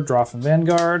Order, draw from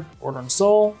Vanguard, Order and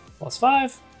Soul,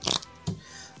 +5.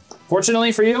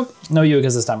 Fortunately for you, no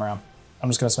Yugas this time around. I'm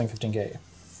just gonna swing 15k at you.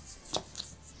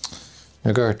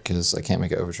 No guard, because I can't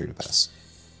make it overtrigger to pass.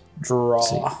 Draw.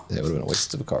 See, that would have been a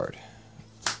waste of a card.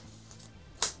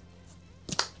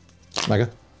 Mega.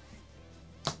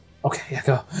 Okay, yeah,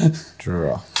 go.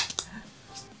 Draw.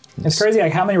 It's crazy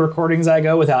like how many recordings I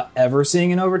go without ever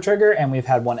seeing an overtrigger, and we've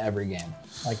had one every game.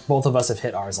 Like both of us have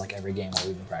hit ours like every game while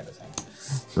we've been practicing.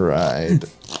 Ride.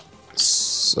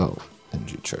 So,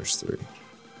 energy charge 3.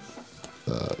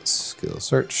 Skill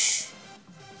search.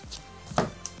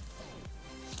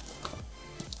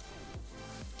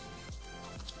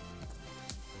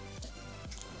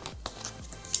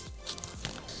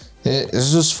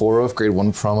 It's just 4-0 grade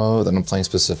 1 promo that I'm playing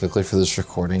specifically for this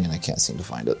recording, and I can't seem to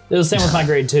find it. It was the same with my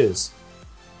grade 2s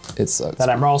It sucks. that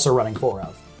I'm also running 4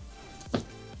 of.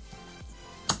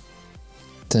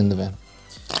 10 to van.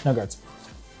 No guards.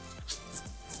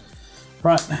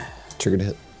 Front. Trigger to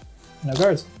hit. No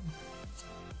guards.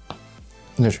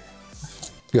 No trigger.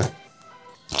 Go ahead.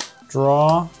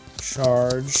 Draw,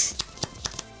 charge,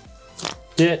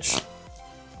 ditch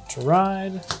to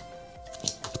ride.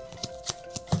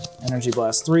 Energy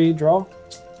blast 3, draw.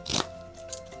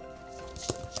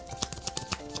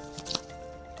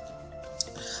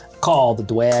 Call the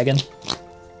Dwagon.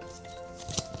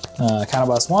 Counter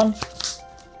blast 1.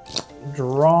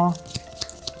 Draw.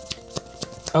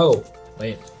 Oh,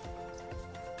 wait.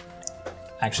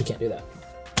 I actually can't do that.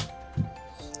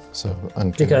 So,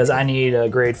 uncounter. Because I need a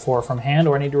grade 4 from hand,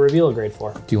 or I need to reveal a grade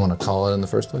 4. Do you want to call it in the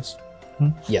first place?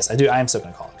 Yes, I do. I am still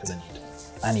gonna call it because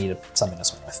I need something to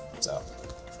swing with. So,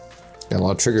 Got a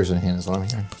lot of triggers in hand is what I'm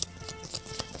hearing.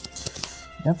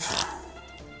 yep.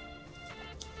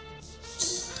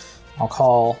 I'll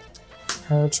call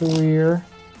her to rear.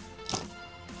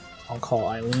 I'll call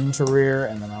Eileen to rear,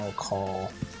 and then I will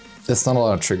call That's not a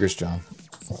lot of triggers, John.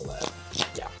 Follett.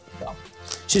 Yeah. Well,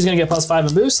 she's gonna get +5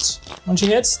 and boost when she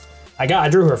hits. I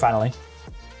drew her finally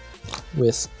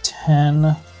with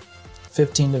 10,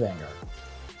 15 to Vanguard.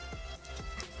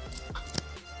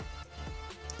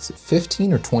 Is it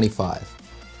 15 or 25?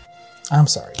 I'm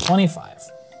sorry,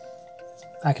 25.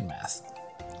 I can math.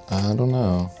 I don't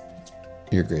know.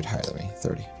 You're a grade higher than me,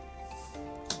 30.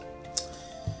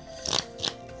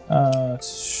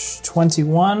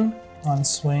 21 on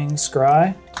swing,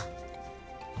 scry.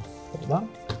 Put it bottom.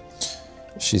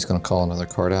 She's gonna call another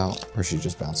card out, or she's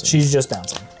just bouncing? She's just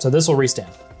bouncing. So this will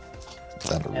restand.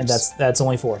 That'll And that's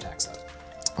only 4 attacks though.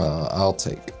 I'll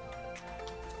take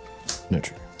no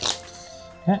trigger.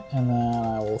 Okay, and then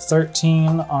I will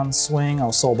 13 on swing.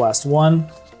 I'll Soul Blast 1.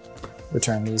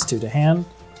 Return these 2 to hand.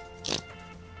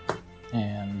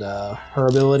 And her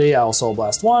ability, I'll Soul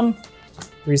Blast 1.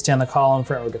 Restand the column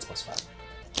for it gets +5.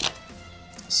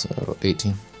 So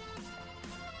 18.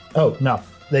 Oh, no.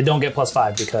 They don't get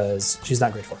 +5 because she's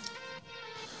not grade 4.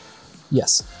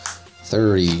 Yes.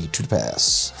 30 to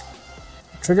pass.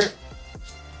 Trigger.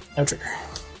 No trigger.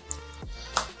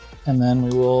 And then we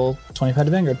will 25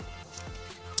 to Vanguard.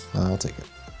 I'll take it.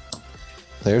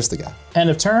 There's the guy. End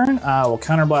of turn, I will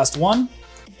counterblast 1.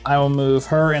 I will move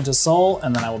her into Soul,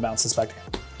 and then I will bounce this back to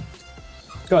hand.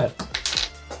 Go ahead.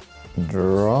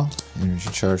 Draw. Energy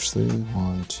charge 3.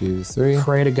 1, 2, 3.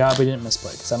 Pray to God we didn't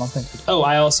misplay, because I don't think... Oh,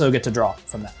 I also get to draw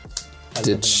from that. I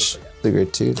didn't think Ditch of it yet. the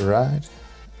grade 2 to ride.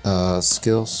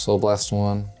 Skill, Soul Blast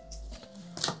 1.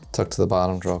 Tuck to the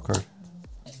bottom, draw a card.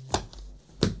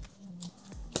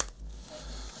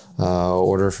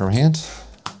 Order from hand.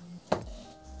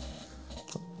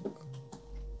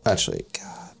 Actually,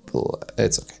 God,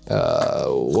 it's okay.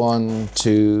 1,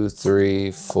 2,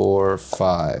 3, 4,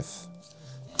 5.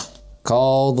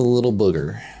 Call the little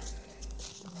booger.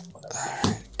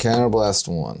 Counterblast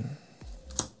 1.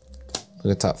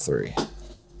 Look at top 3.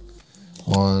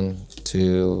 1,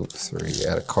 2, 3.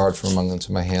 Add a card from among them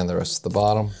to my hand, the rest of the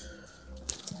bottom.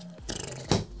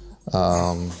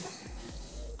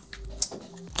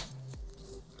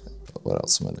 what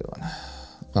else am I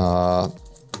doing?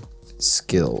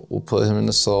 Skill. We'll put him in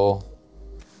the soul.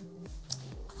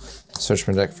 Search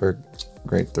my deck for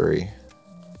grade 3.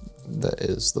 That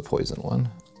is the poison one.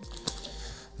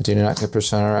 I do not get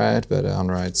Persona Ride, but on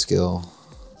Ride skill.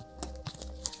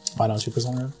 Why don't you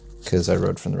Persona Ride? Because I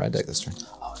rode from the Ride deck this turn.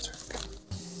 Oh, that's right.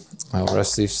 I'll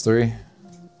rest these 3.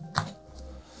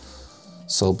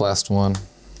 Soul Blast 1.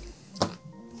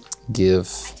 Give.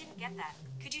 I didn't get that.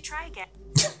 Could you try again?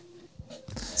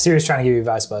 Siri's trying to give you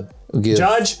advice, bud. We'll give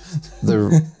Judge?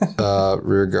 the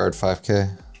rear guard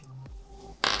 5k.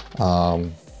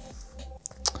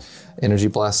 Energy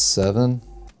Blast 7.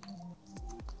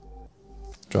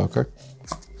 Draw a card.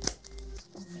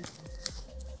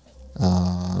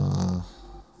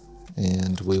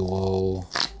 And we will.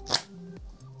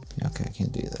 Yeah, okay, I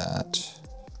can't do that.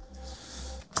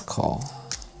 Call.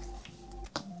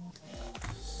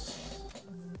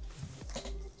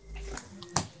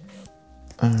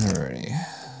 Alrighty.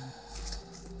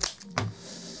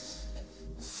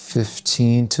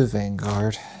 15 to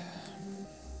Vanguard.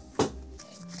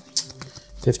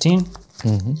 15?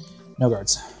 Mm-hmm. No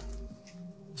guards.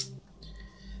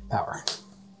 Power.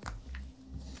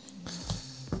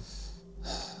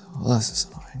 Well, this is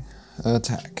annoying.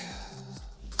 Attack.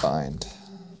 Bind.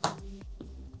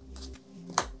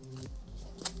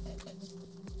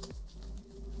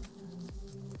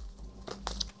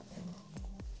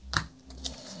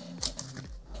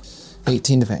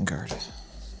 $18 to Vanguard.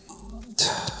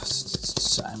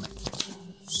 Simon.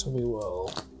 So we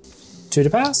will 2 to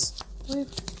pass.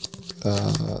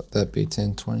 That'd be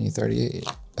 10, 20, 38.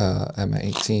 I'm at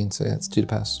 18, so yeah, it's 2 to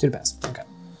pass. 2 to pass. Okay.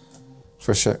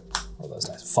 First check. Roll those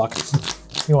dice. Fuck.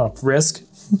 You want to risk?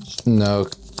 No,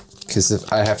 because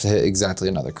if I have to hit exactly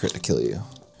another crit to kill you.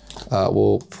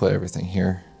 We'll put everything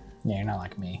here. Yeah, you're not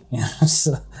like me. It's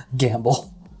a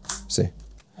gamble. See.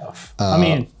 I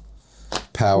mean,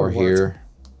 Power What here.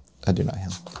 I do not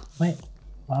heal. wait.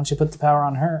 Why don't you put the power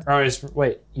on her? Or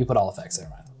wait, you put all effects.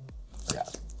 Never mind.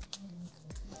 Forgot.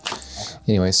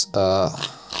 Anyways,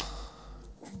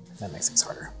 That makes things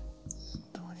harder.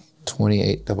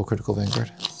 28 double critical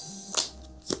Vanguard.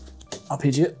 I'll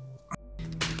PG it.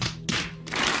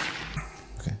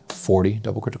 Okay, 40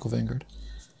 double critical Vanguard.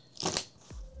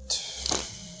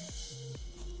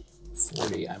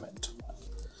 40, I'm at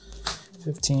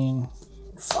 15,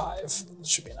 5. This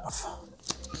should be enough.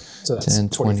 So that's 10,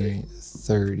 43. 20,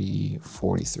 30,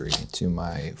 43 to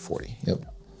my 40. Yep.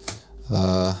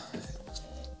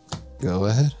 Go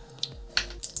ahead.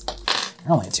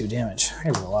 You're only at 2 damage. I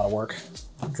gave you a lot of work.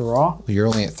 Draw. Well, you're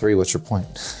only at 3. What's your point?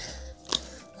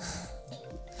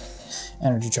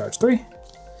 Energy charge 3.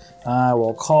 I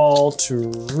will call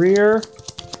to rear.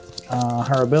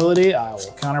 Her ability, I will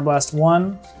counterblast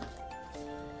 1.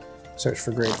 Search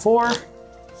for grade 4.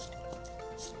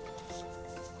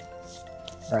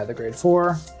 Alright, the grade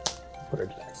 4. Put her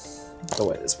to death. The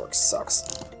way this works sucks.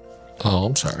 Oh,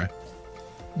 I'm sorry.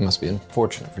 It must be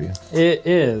unfortunate for you. It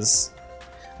is.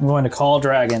 I'm going to call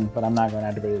dragon, but I'm not going to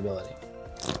activate the ability.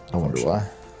 I wonder why.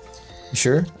 You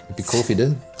sure? It'd be cool if you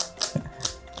did.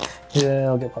 Yeah,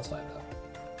 I'll get +5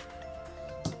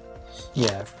 though.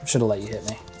 Yeah, should have let you hit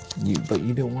me. But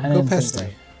you didn't want I to go didn't past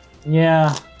think me.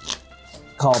 Yeah.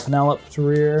 Call Penelope to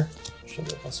rear. She'll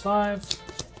get +5.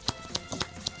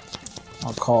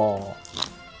 I'll call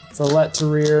Follette to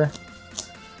rear.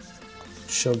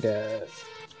 She'll get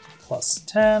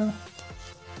 +10.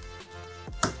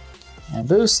 And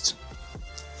boost.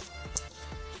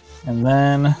 And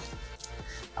then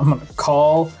I'm gonna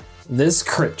call this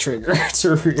crit trigger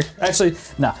to rear. Actually,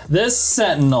 no, this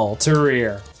sentinel to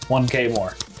rear. 1k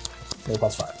more. Get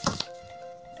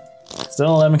 +5.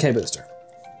 Still 11k booster.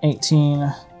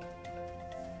 18,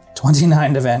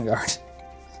 29 to Vanguard.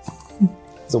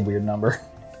 It's a weird number.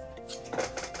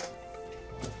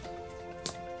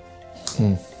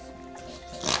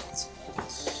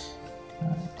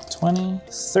 20,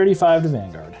 35 to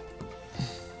Vanguard.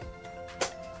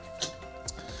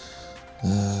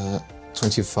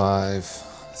 25,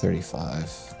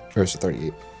 35, or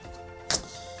 38.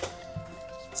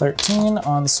 13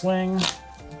 on swing.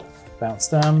 Bounce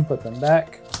them, put them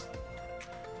back.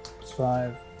 It's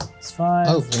 5. It's 5.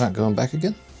 Oh, you're not going back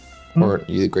again? Or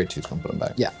you grade 2's gonna put them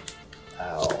back? Yeah.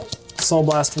 I'll Soul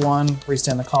Blast 1,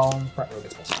 restand the column, front row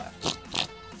gets +5.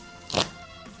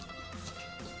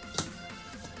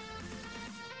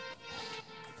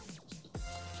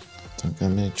 Don't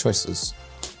got many choices.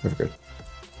 Very good.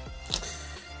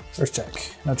 First check,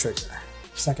 no trigger.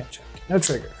 Second check, no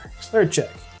trigger. Third check,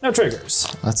 no triggers.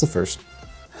 That's the first.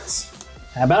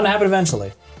 Bound to happen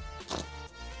eventually.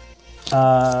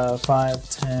 5,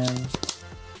 10,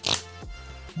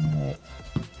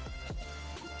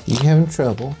 You having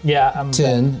trouble? Yeah, I'm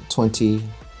 10, 20,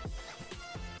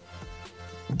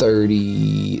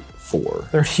 34.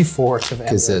 34 to Vanguard.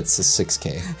 Because it's a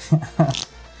 6K.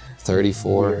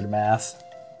 34. Weird math.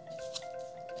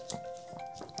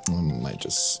 I might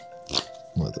just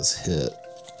let this hit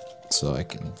so I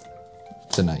can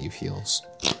deny you heals.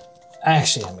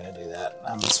 Actually, I'm gonna do that.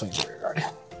 I'm gonna swing the rear guard.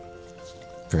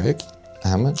 Brick?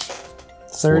 How much?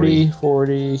 30,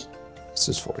 40. It's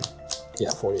just 40.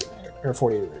 Yeah, 40 to Vanguard, or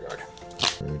 40 to rear guard.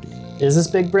 30. Is this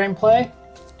big brain play?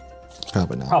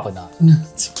 Probably not. Probably not.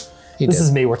 He This did.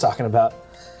 is me we're talking about.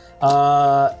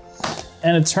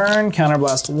 And a turn,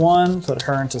 counterblast 1, put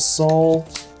her into soul.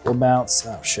 We'll bounce.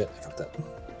 Oh shit, I fucked up.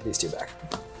 These two back.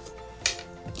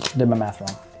 Did my math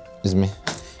wrong. Is me.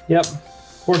 Yep.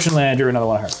 Fortunately, I drew another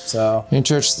one of her, so In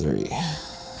church 3.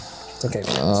 it's okay.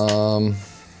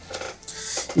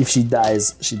 If she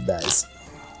dies, she dies.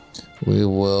 We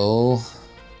will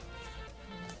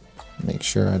make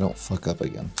sure I don't fuck up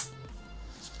again.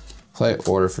 Play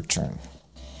order for turn.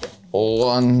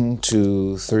 1,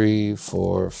 2, 3,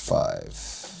 4,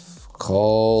 5.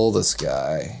 Call this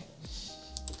guy.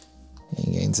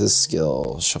 He gains his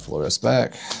skill. Shuffle the rest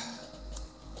back.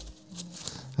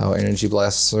 Oh, energy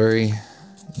blast 3.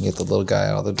 Get the little guy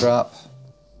out of the drop.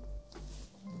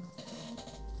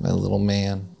 My little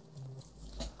man.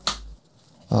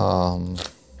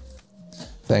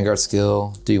 Vanguard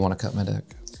skill. Do you want to cut my deck?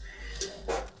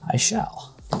 I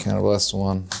shall. Counterblast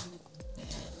 1.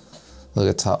 Look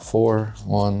at top 4.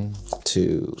 1,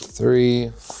 2,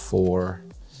 3, 4.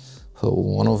 Put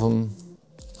one of them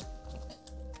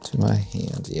to my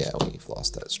hand. Yeah, we've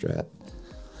lost that strat.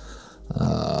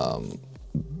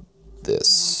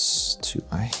 This to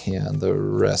my hand. The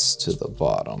rest to the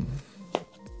bottom.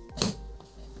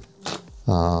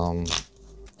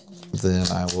 Then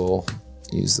I will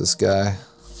use this guy.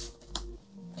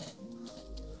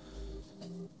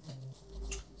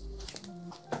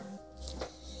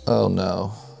 Oh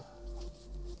no.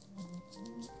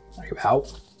 Are you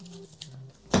out?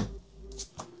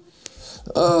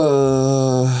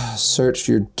 Search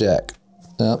your deck.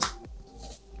 Yep.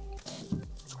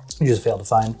 You just failed to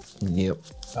find. Yep.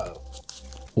 Uh-oh.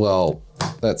 Well,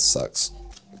 that sucks.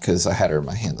 Because I had her in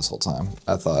my hand this whole time.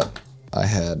 I thought I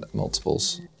had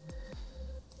multiples.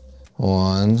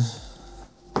 1,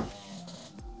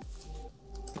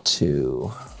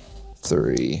 2,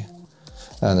 3.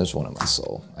 And there's one in my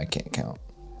soul. I can't count.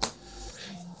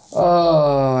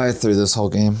 Oh, I threw this whole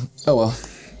game. Oh well.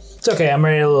 It's okay. I'm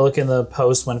ready to look in the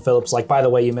post when Philip's like, by the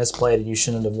way, you misplayed and you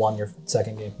shouldn't have won your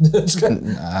second game.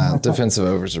 Defensive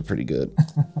overs are pretty good.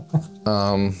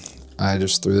 I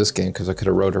just threw this game because I could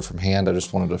have rode her from hand. I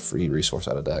just wanted a free resource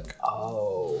out of deck.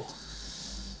 Oh.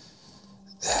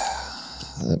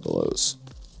 That blows.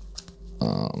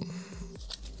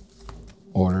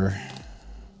 Order.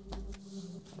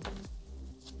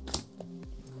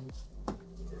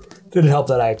 Did it help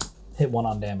that I hit 1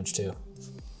 on damage too?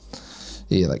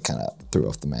 Yeah, that kind of threw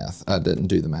off the math. I didn't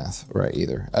do the math right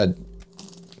either.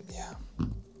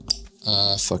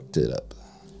 Fucked it up.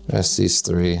 Rest these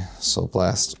 3. Soul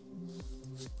Blast.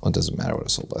 Well, it doesn't matter what a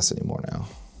Soul Blast anymore now.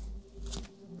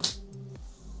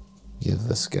 Give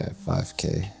this guy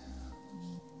 5K.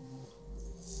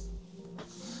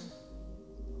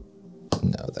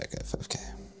 No, that guy 5K.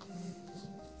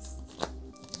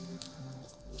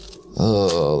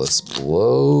 Oh, this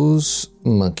blows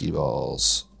monkey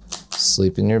balls.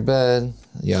 Sleep in your bed,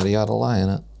 yada yada lie in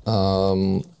it.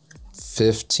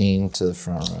 15 to the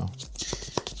front row.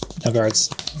 No guards.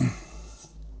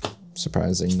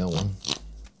 Surprising no one.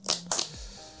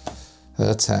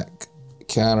 Attack.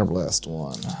 Counterblast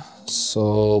 1.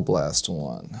 Soul Blast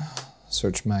 1.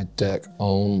 Search my deck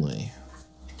only.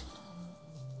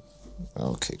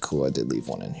 Okay, cool. I did leave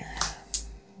 1 in here.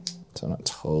 So I'm not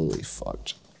totally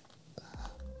fucked.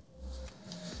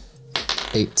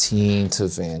 18 to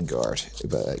Vanguard.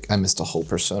 But I missed a whole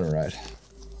Persona ride.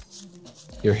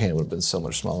 Your hand would have been so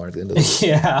much smaller at the end of this.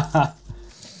 Yeah.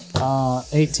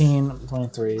 18,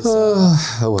 23. So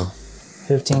Oh well.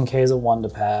 15K is a 1 to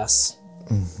pass.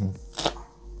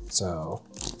 So,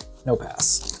 no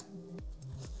pass.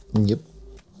 Yep.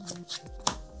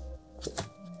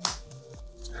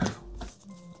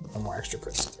 One more extra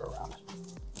crits to throw around.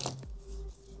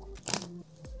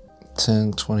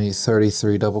 10, 20,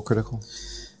 33 double critical.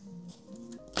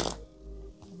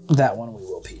 That one we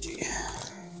will PG.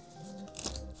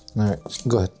 All right,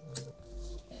 go ahead.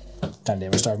 Time to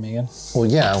damage starve me again. Well,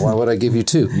 yeah, why would I give you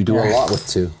 2? You do a lot with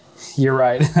 2. You're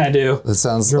right, I do. That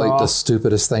sounds Draw. like the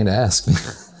stupidest thing to ask me.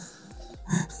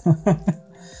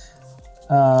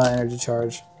 Energy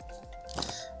charge.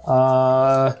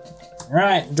 All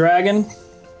right, dragon.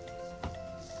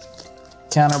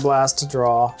 Counterblast to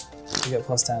draw. You get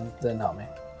 +10, then help me.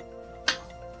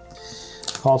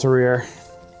 Call to rear.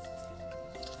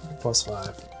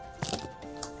 +5.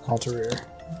 Call to rear.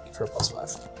 Give her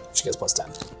 +5. She gets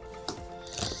 +10.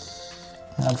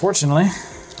 And unfortunately,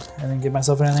 I didn't give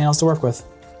myself anything else to work with.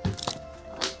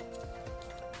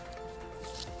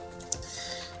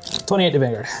 28 to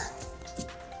Vanguard.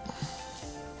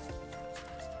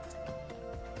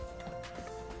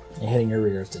 Hitting your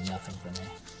rears did nothing for me.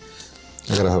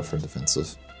 I gotta hope for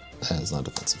defensive. That is not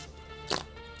defensive.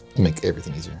 Make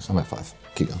everything easier. I'm at 5.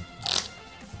 Keep going.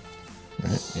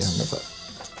 Alright, yeah, I'm at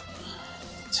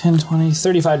 5. 10, 20,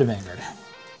 35 to Vanguard.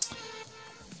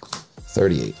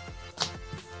 38.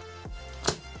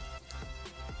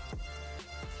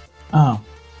 Oh.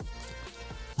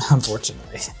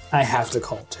 Unfortunately, I have to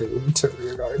call 2 to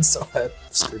rear guard, so I'm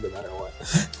screwed no matter what.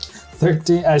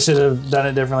 13, I should have done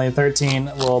it differently.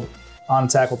 13 will, on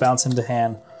attack, will bounce him to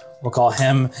hand. We'll call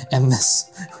him and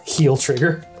this heal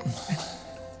trigger.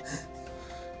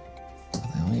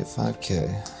 They only get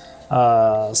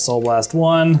 5k. Soul Blast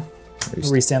 1.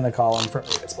 Restand the column for,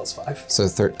 it's +5. So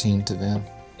 13 to Van.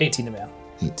 18 to man.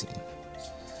 18.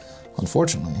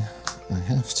 Unfortunately, I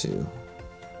have to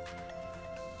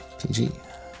PG.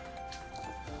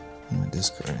 Am I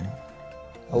discarding?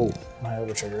 Oh, my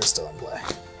over trigger is still in play.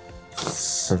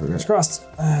 Perfect. Fingers crossed.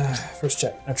 First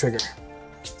check, no trigger.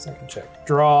 Second check,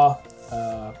 draw.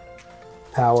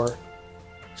 Power,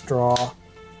 draw.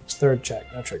 Third check,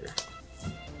 no trigger.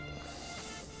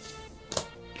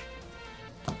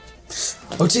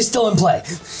 Oh, she's still in play.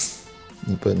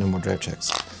 You put no more drive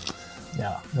checks.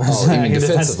 Yeah. Oh, you mean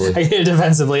defensively. I get it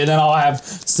defensively, and then I'll have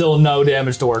still no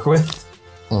damage to work with.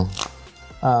 Oh.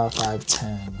 5,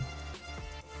 10,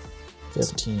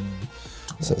 15.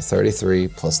 So 33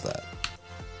 plus that,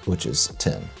 which is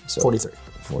 10. So 43.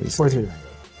 43 to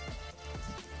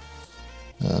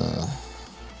Vanguard.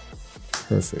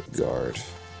 Perfect guard.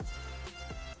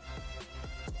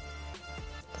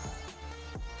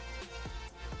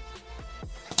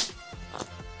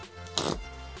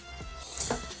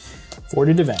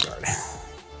 $40 to Vanguard.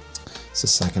 It's the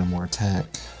second or more attack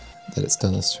that it's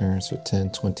done this turn. So 10,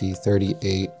 20,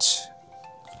 38.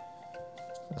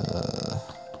 I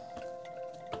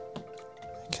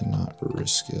cannot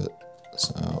risk it.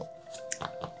 So.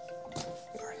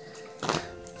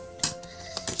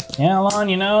 Yeah, Lon,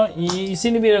 you know, you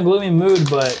seem to be in a gloomy mood,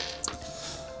 but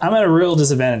I'm at a real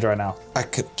disadvantage right now. I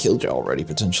could have killed you already,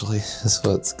 potentially. That's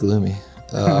what's gloomy.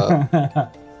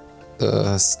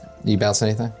 You bounce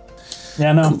anything?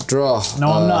 Yeah, no. Draw.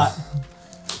 No, I'm not.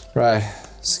 Right.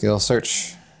 Skill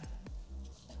search.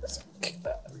 Kick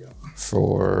that. There we go.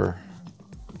 For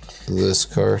this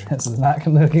card. This is not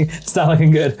looking, it's not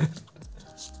looking good.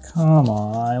 Come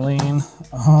on, Eileen.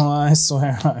 Oh, I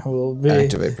swear I will be.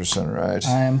 Activate percent ride.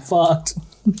 I am fucked.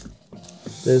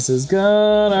 This is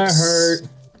gonna hurt.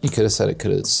 You could have said it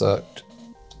could have sucked.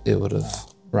 It would have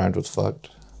rhymed with fucked.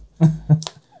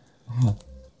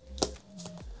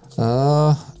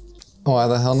 Why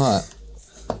the hell not?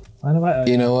 Why do I?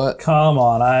 You know what? Come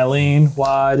on, Eileen.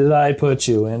 Why did I put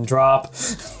you in drop?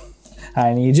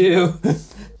 I need you.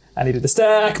 I needed to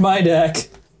stack my deck.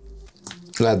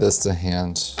 Add this to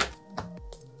hand.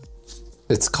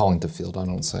 It's calling to field. I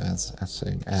don't say it's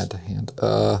saying add to hand.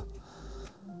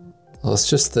 Let's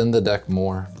just thin the deck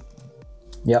more.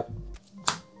 Yep.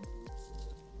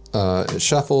 It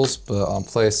shuffles, but on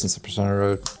play since the Persona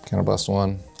Road, counterblast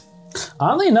 1.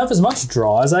 Oddly enough, as much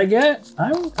draw as I get,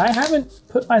 I haven't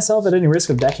put myself at any risk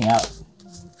of decking out.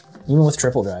 Even with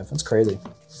triple drive. That's crazy.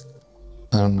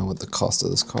 I don't know what the cost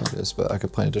of this card is, but I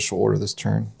could play an additional order this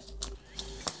turn.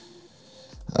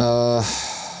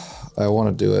 I want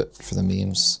to do it for the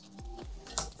memes.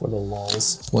 For the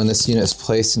lulz. When this unit is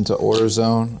placed into order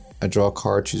zone, I draw a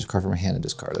card, choose a card from my hand, and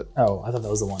discard it. Oh, I thought that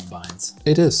was the one that binds.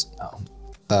 It is. Oh.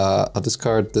 I'll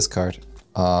discard this card.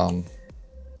 Bind.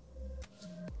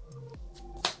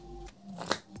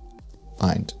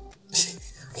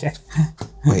 Okay.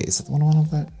 Wait, is that the one I want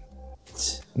to that?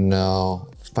 No.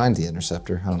 Bind the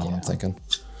Interceptor. I don't know what I'm thinking.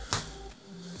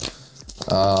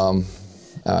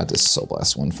 I just Soul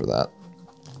Blast 1 for that.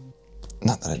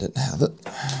 Not that I didn't have it.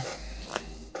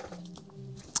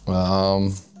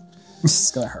 This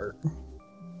is gonna hurt.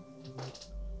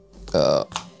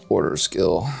 Order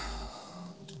skill.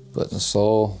 Put in a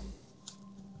soul.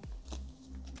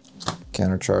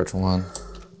 Countercharge 1.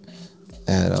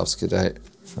 Add Obscudite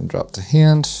from drop to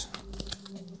hand.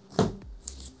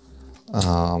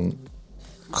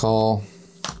 Call.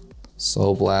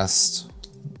 Soul Blast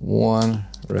 1.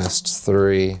 Rest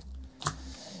 3.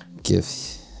 Give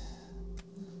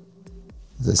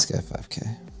This guy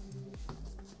 5k.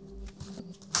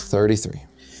 33.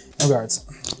 No guards.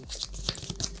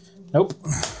 Nope.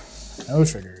 No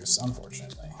triggers,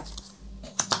 unfortunately.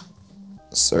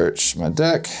 Search my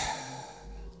deck.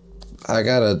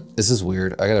 This is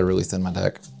weird. I gotta really thin my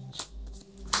deck.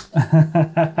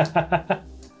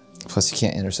 Plus you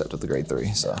can't intercept with the grade 3,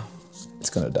 so it's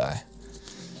gonna die.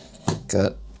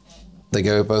 They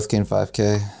both gain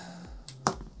 5k.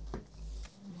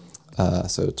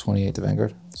 So 28 to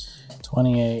Vanguard.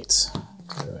 28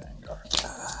 to Vanguard.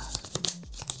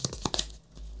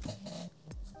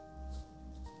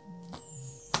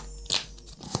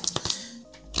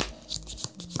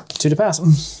 2 to pass.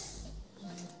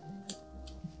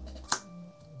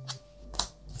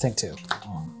 I think 2.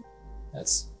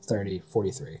 That's 30,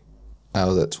 43. I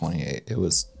was at 28. It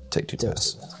was take 2 to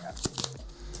pass.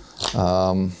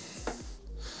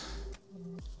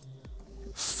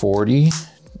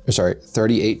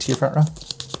 38 to your front row.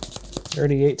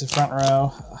 38 to front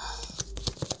row.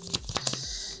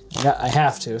 I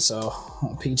have to, so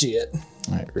I'll PG it.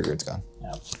 All right, rearguard's gone.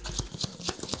 Yep.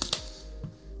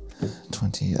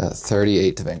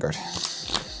 38 to Vanguard.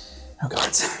 No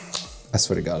guards. I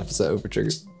swear to God, if it's that over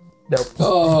triggered. Nope.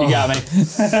 Oh, You got me.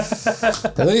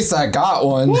 at least I got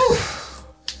one.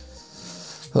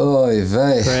 Oy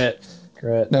vey.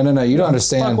 Crit. No, you don't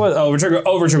understand. Over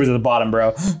triggers at the bottom,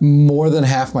 bro. More than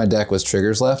half my deck was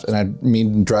triggers left, and I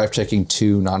mean drive checking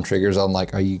 2 non-triggers. I'm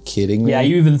like, are you kidding me? Yeah,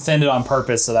 you even thinned it on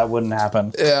purpose so that wouldn't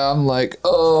happen. Yeah, I'm like,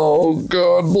 oh,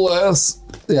 God bless.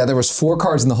 Yeah, there was 4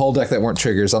 cards in the whole deck that weren't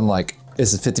triggers. I'm like,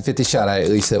 it's a 50-50 shot. I at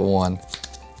least hit 1.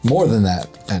 More than that,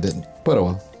 I didn't. But oh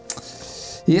well.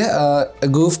 Yeah, a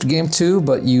goofed game 2,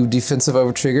 but you defensive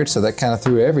over triggered, so that kind of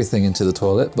threw everything into the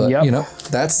toilet. But Yep. you know,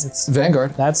 that's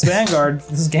Vanguard. That's Vanguard.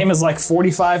 This game is like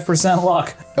 45%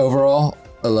 luck. Overall,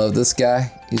 I love this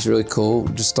guy. He's really cool.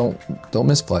 Just don't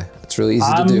misplay. It's really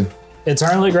easy to do.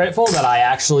 Eternally grateful that I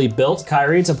actually built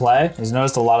Kairi to play. As you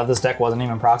noticed, a lot of this deck wasn't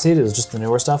even proxied. It was just the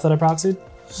newer stuff that I proxied.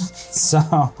 So,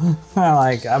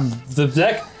 the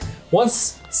deck,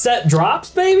 once set drops,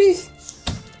 baby,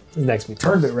 this deck's be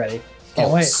turned bit ready. Can't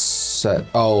wait. Set.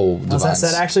 Oh, Once that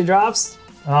set actually drops,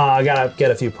 I gotta get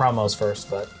a few promos first,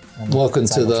 but. Welcome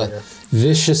to the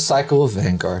vicious cycle of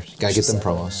Vanguard. You gotta get them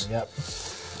promos. Yep.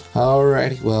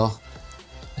 Alrighty, well.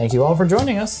 Thank you all for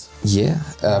joining us. Yeah,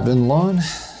 I've been Lon.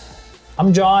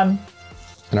 I'm John.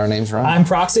 And our name's Ron. I'm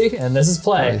Proxy, and this is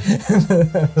Play.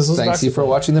 Thanks Proxy you for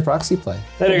watching the Proxy play.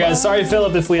 Later, guys. Sorry,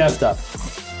 Philip, if we effed up.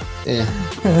 Yeah,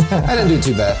 I didn't do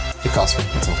too bad. It cost me,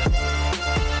 that's all.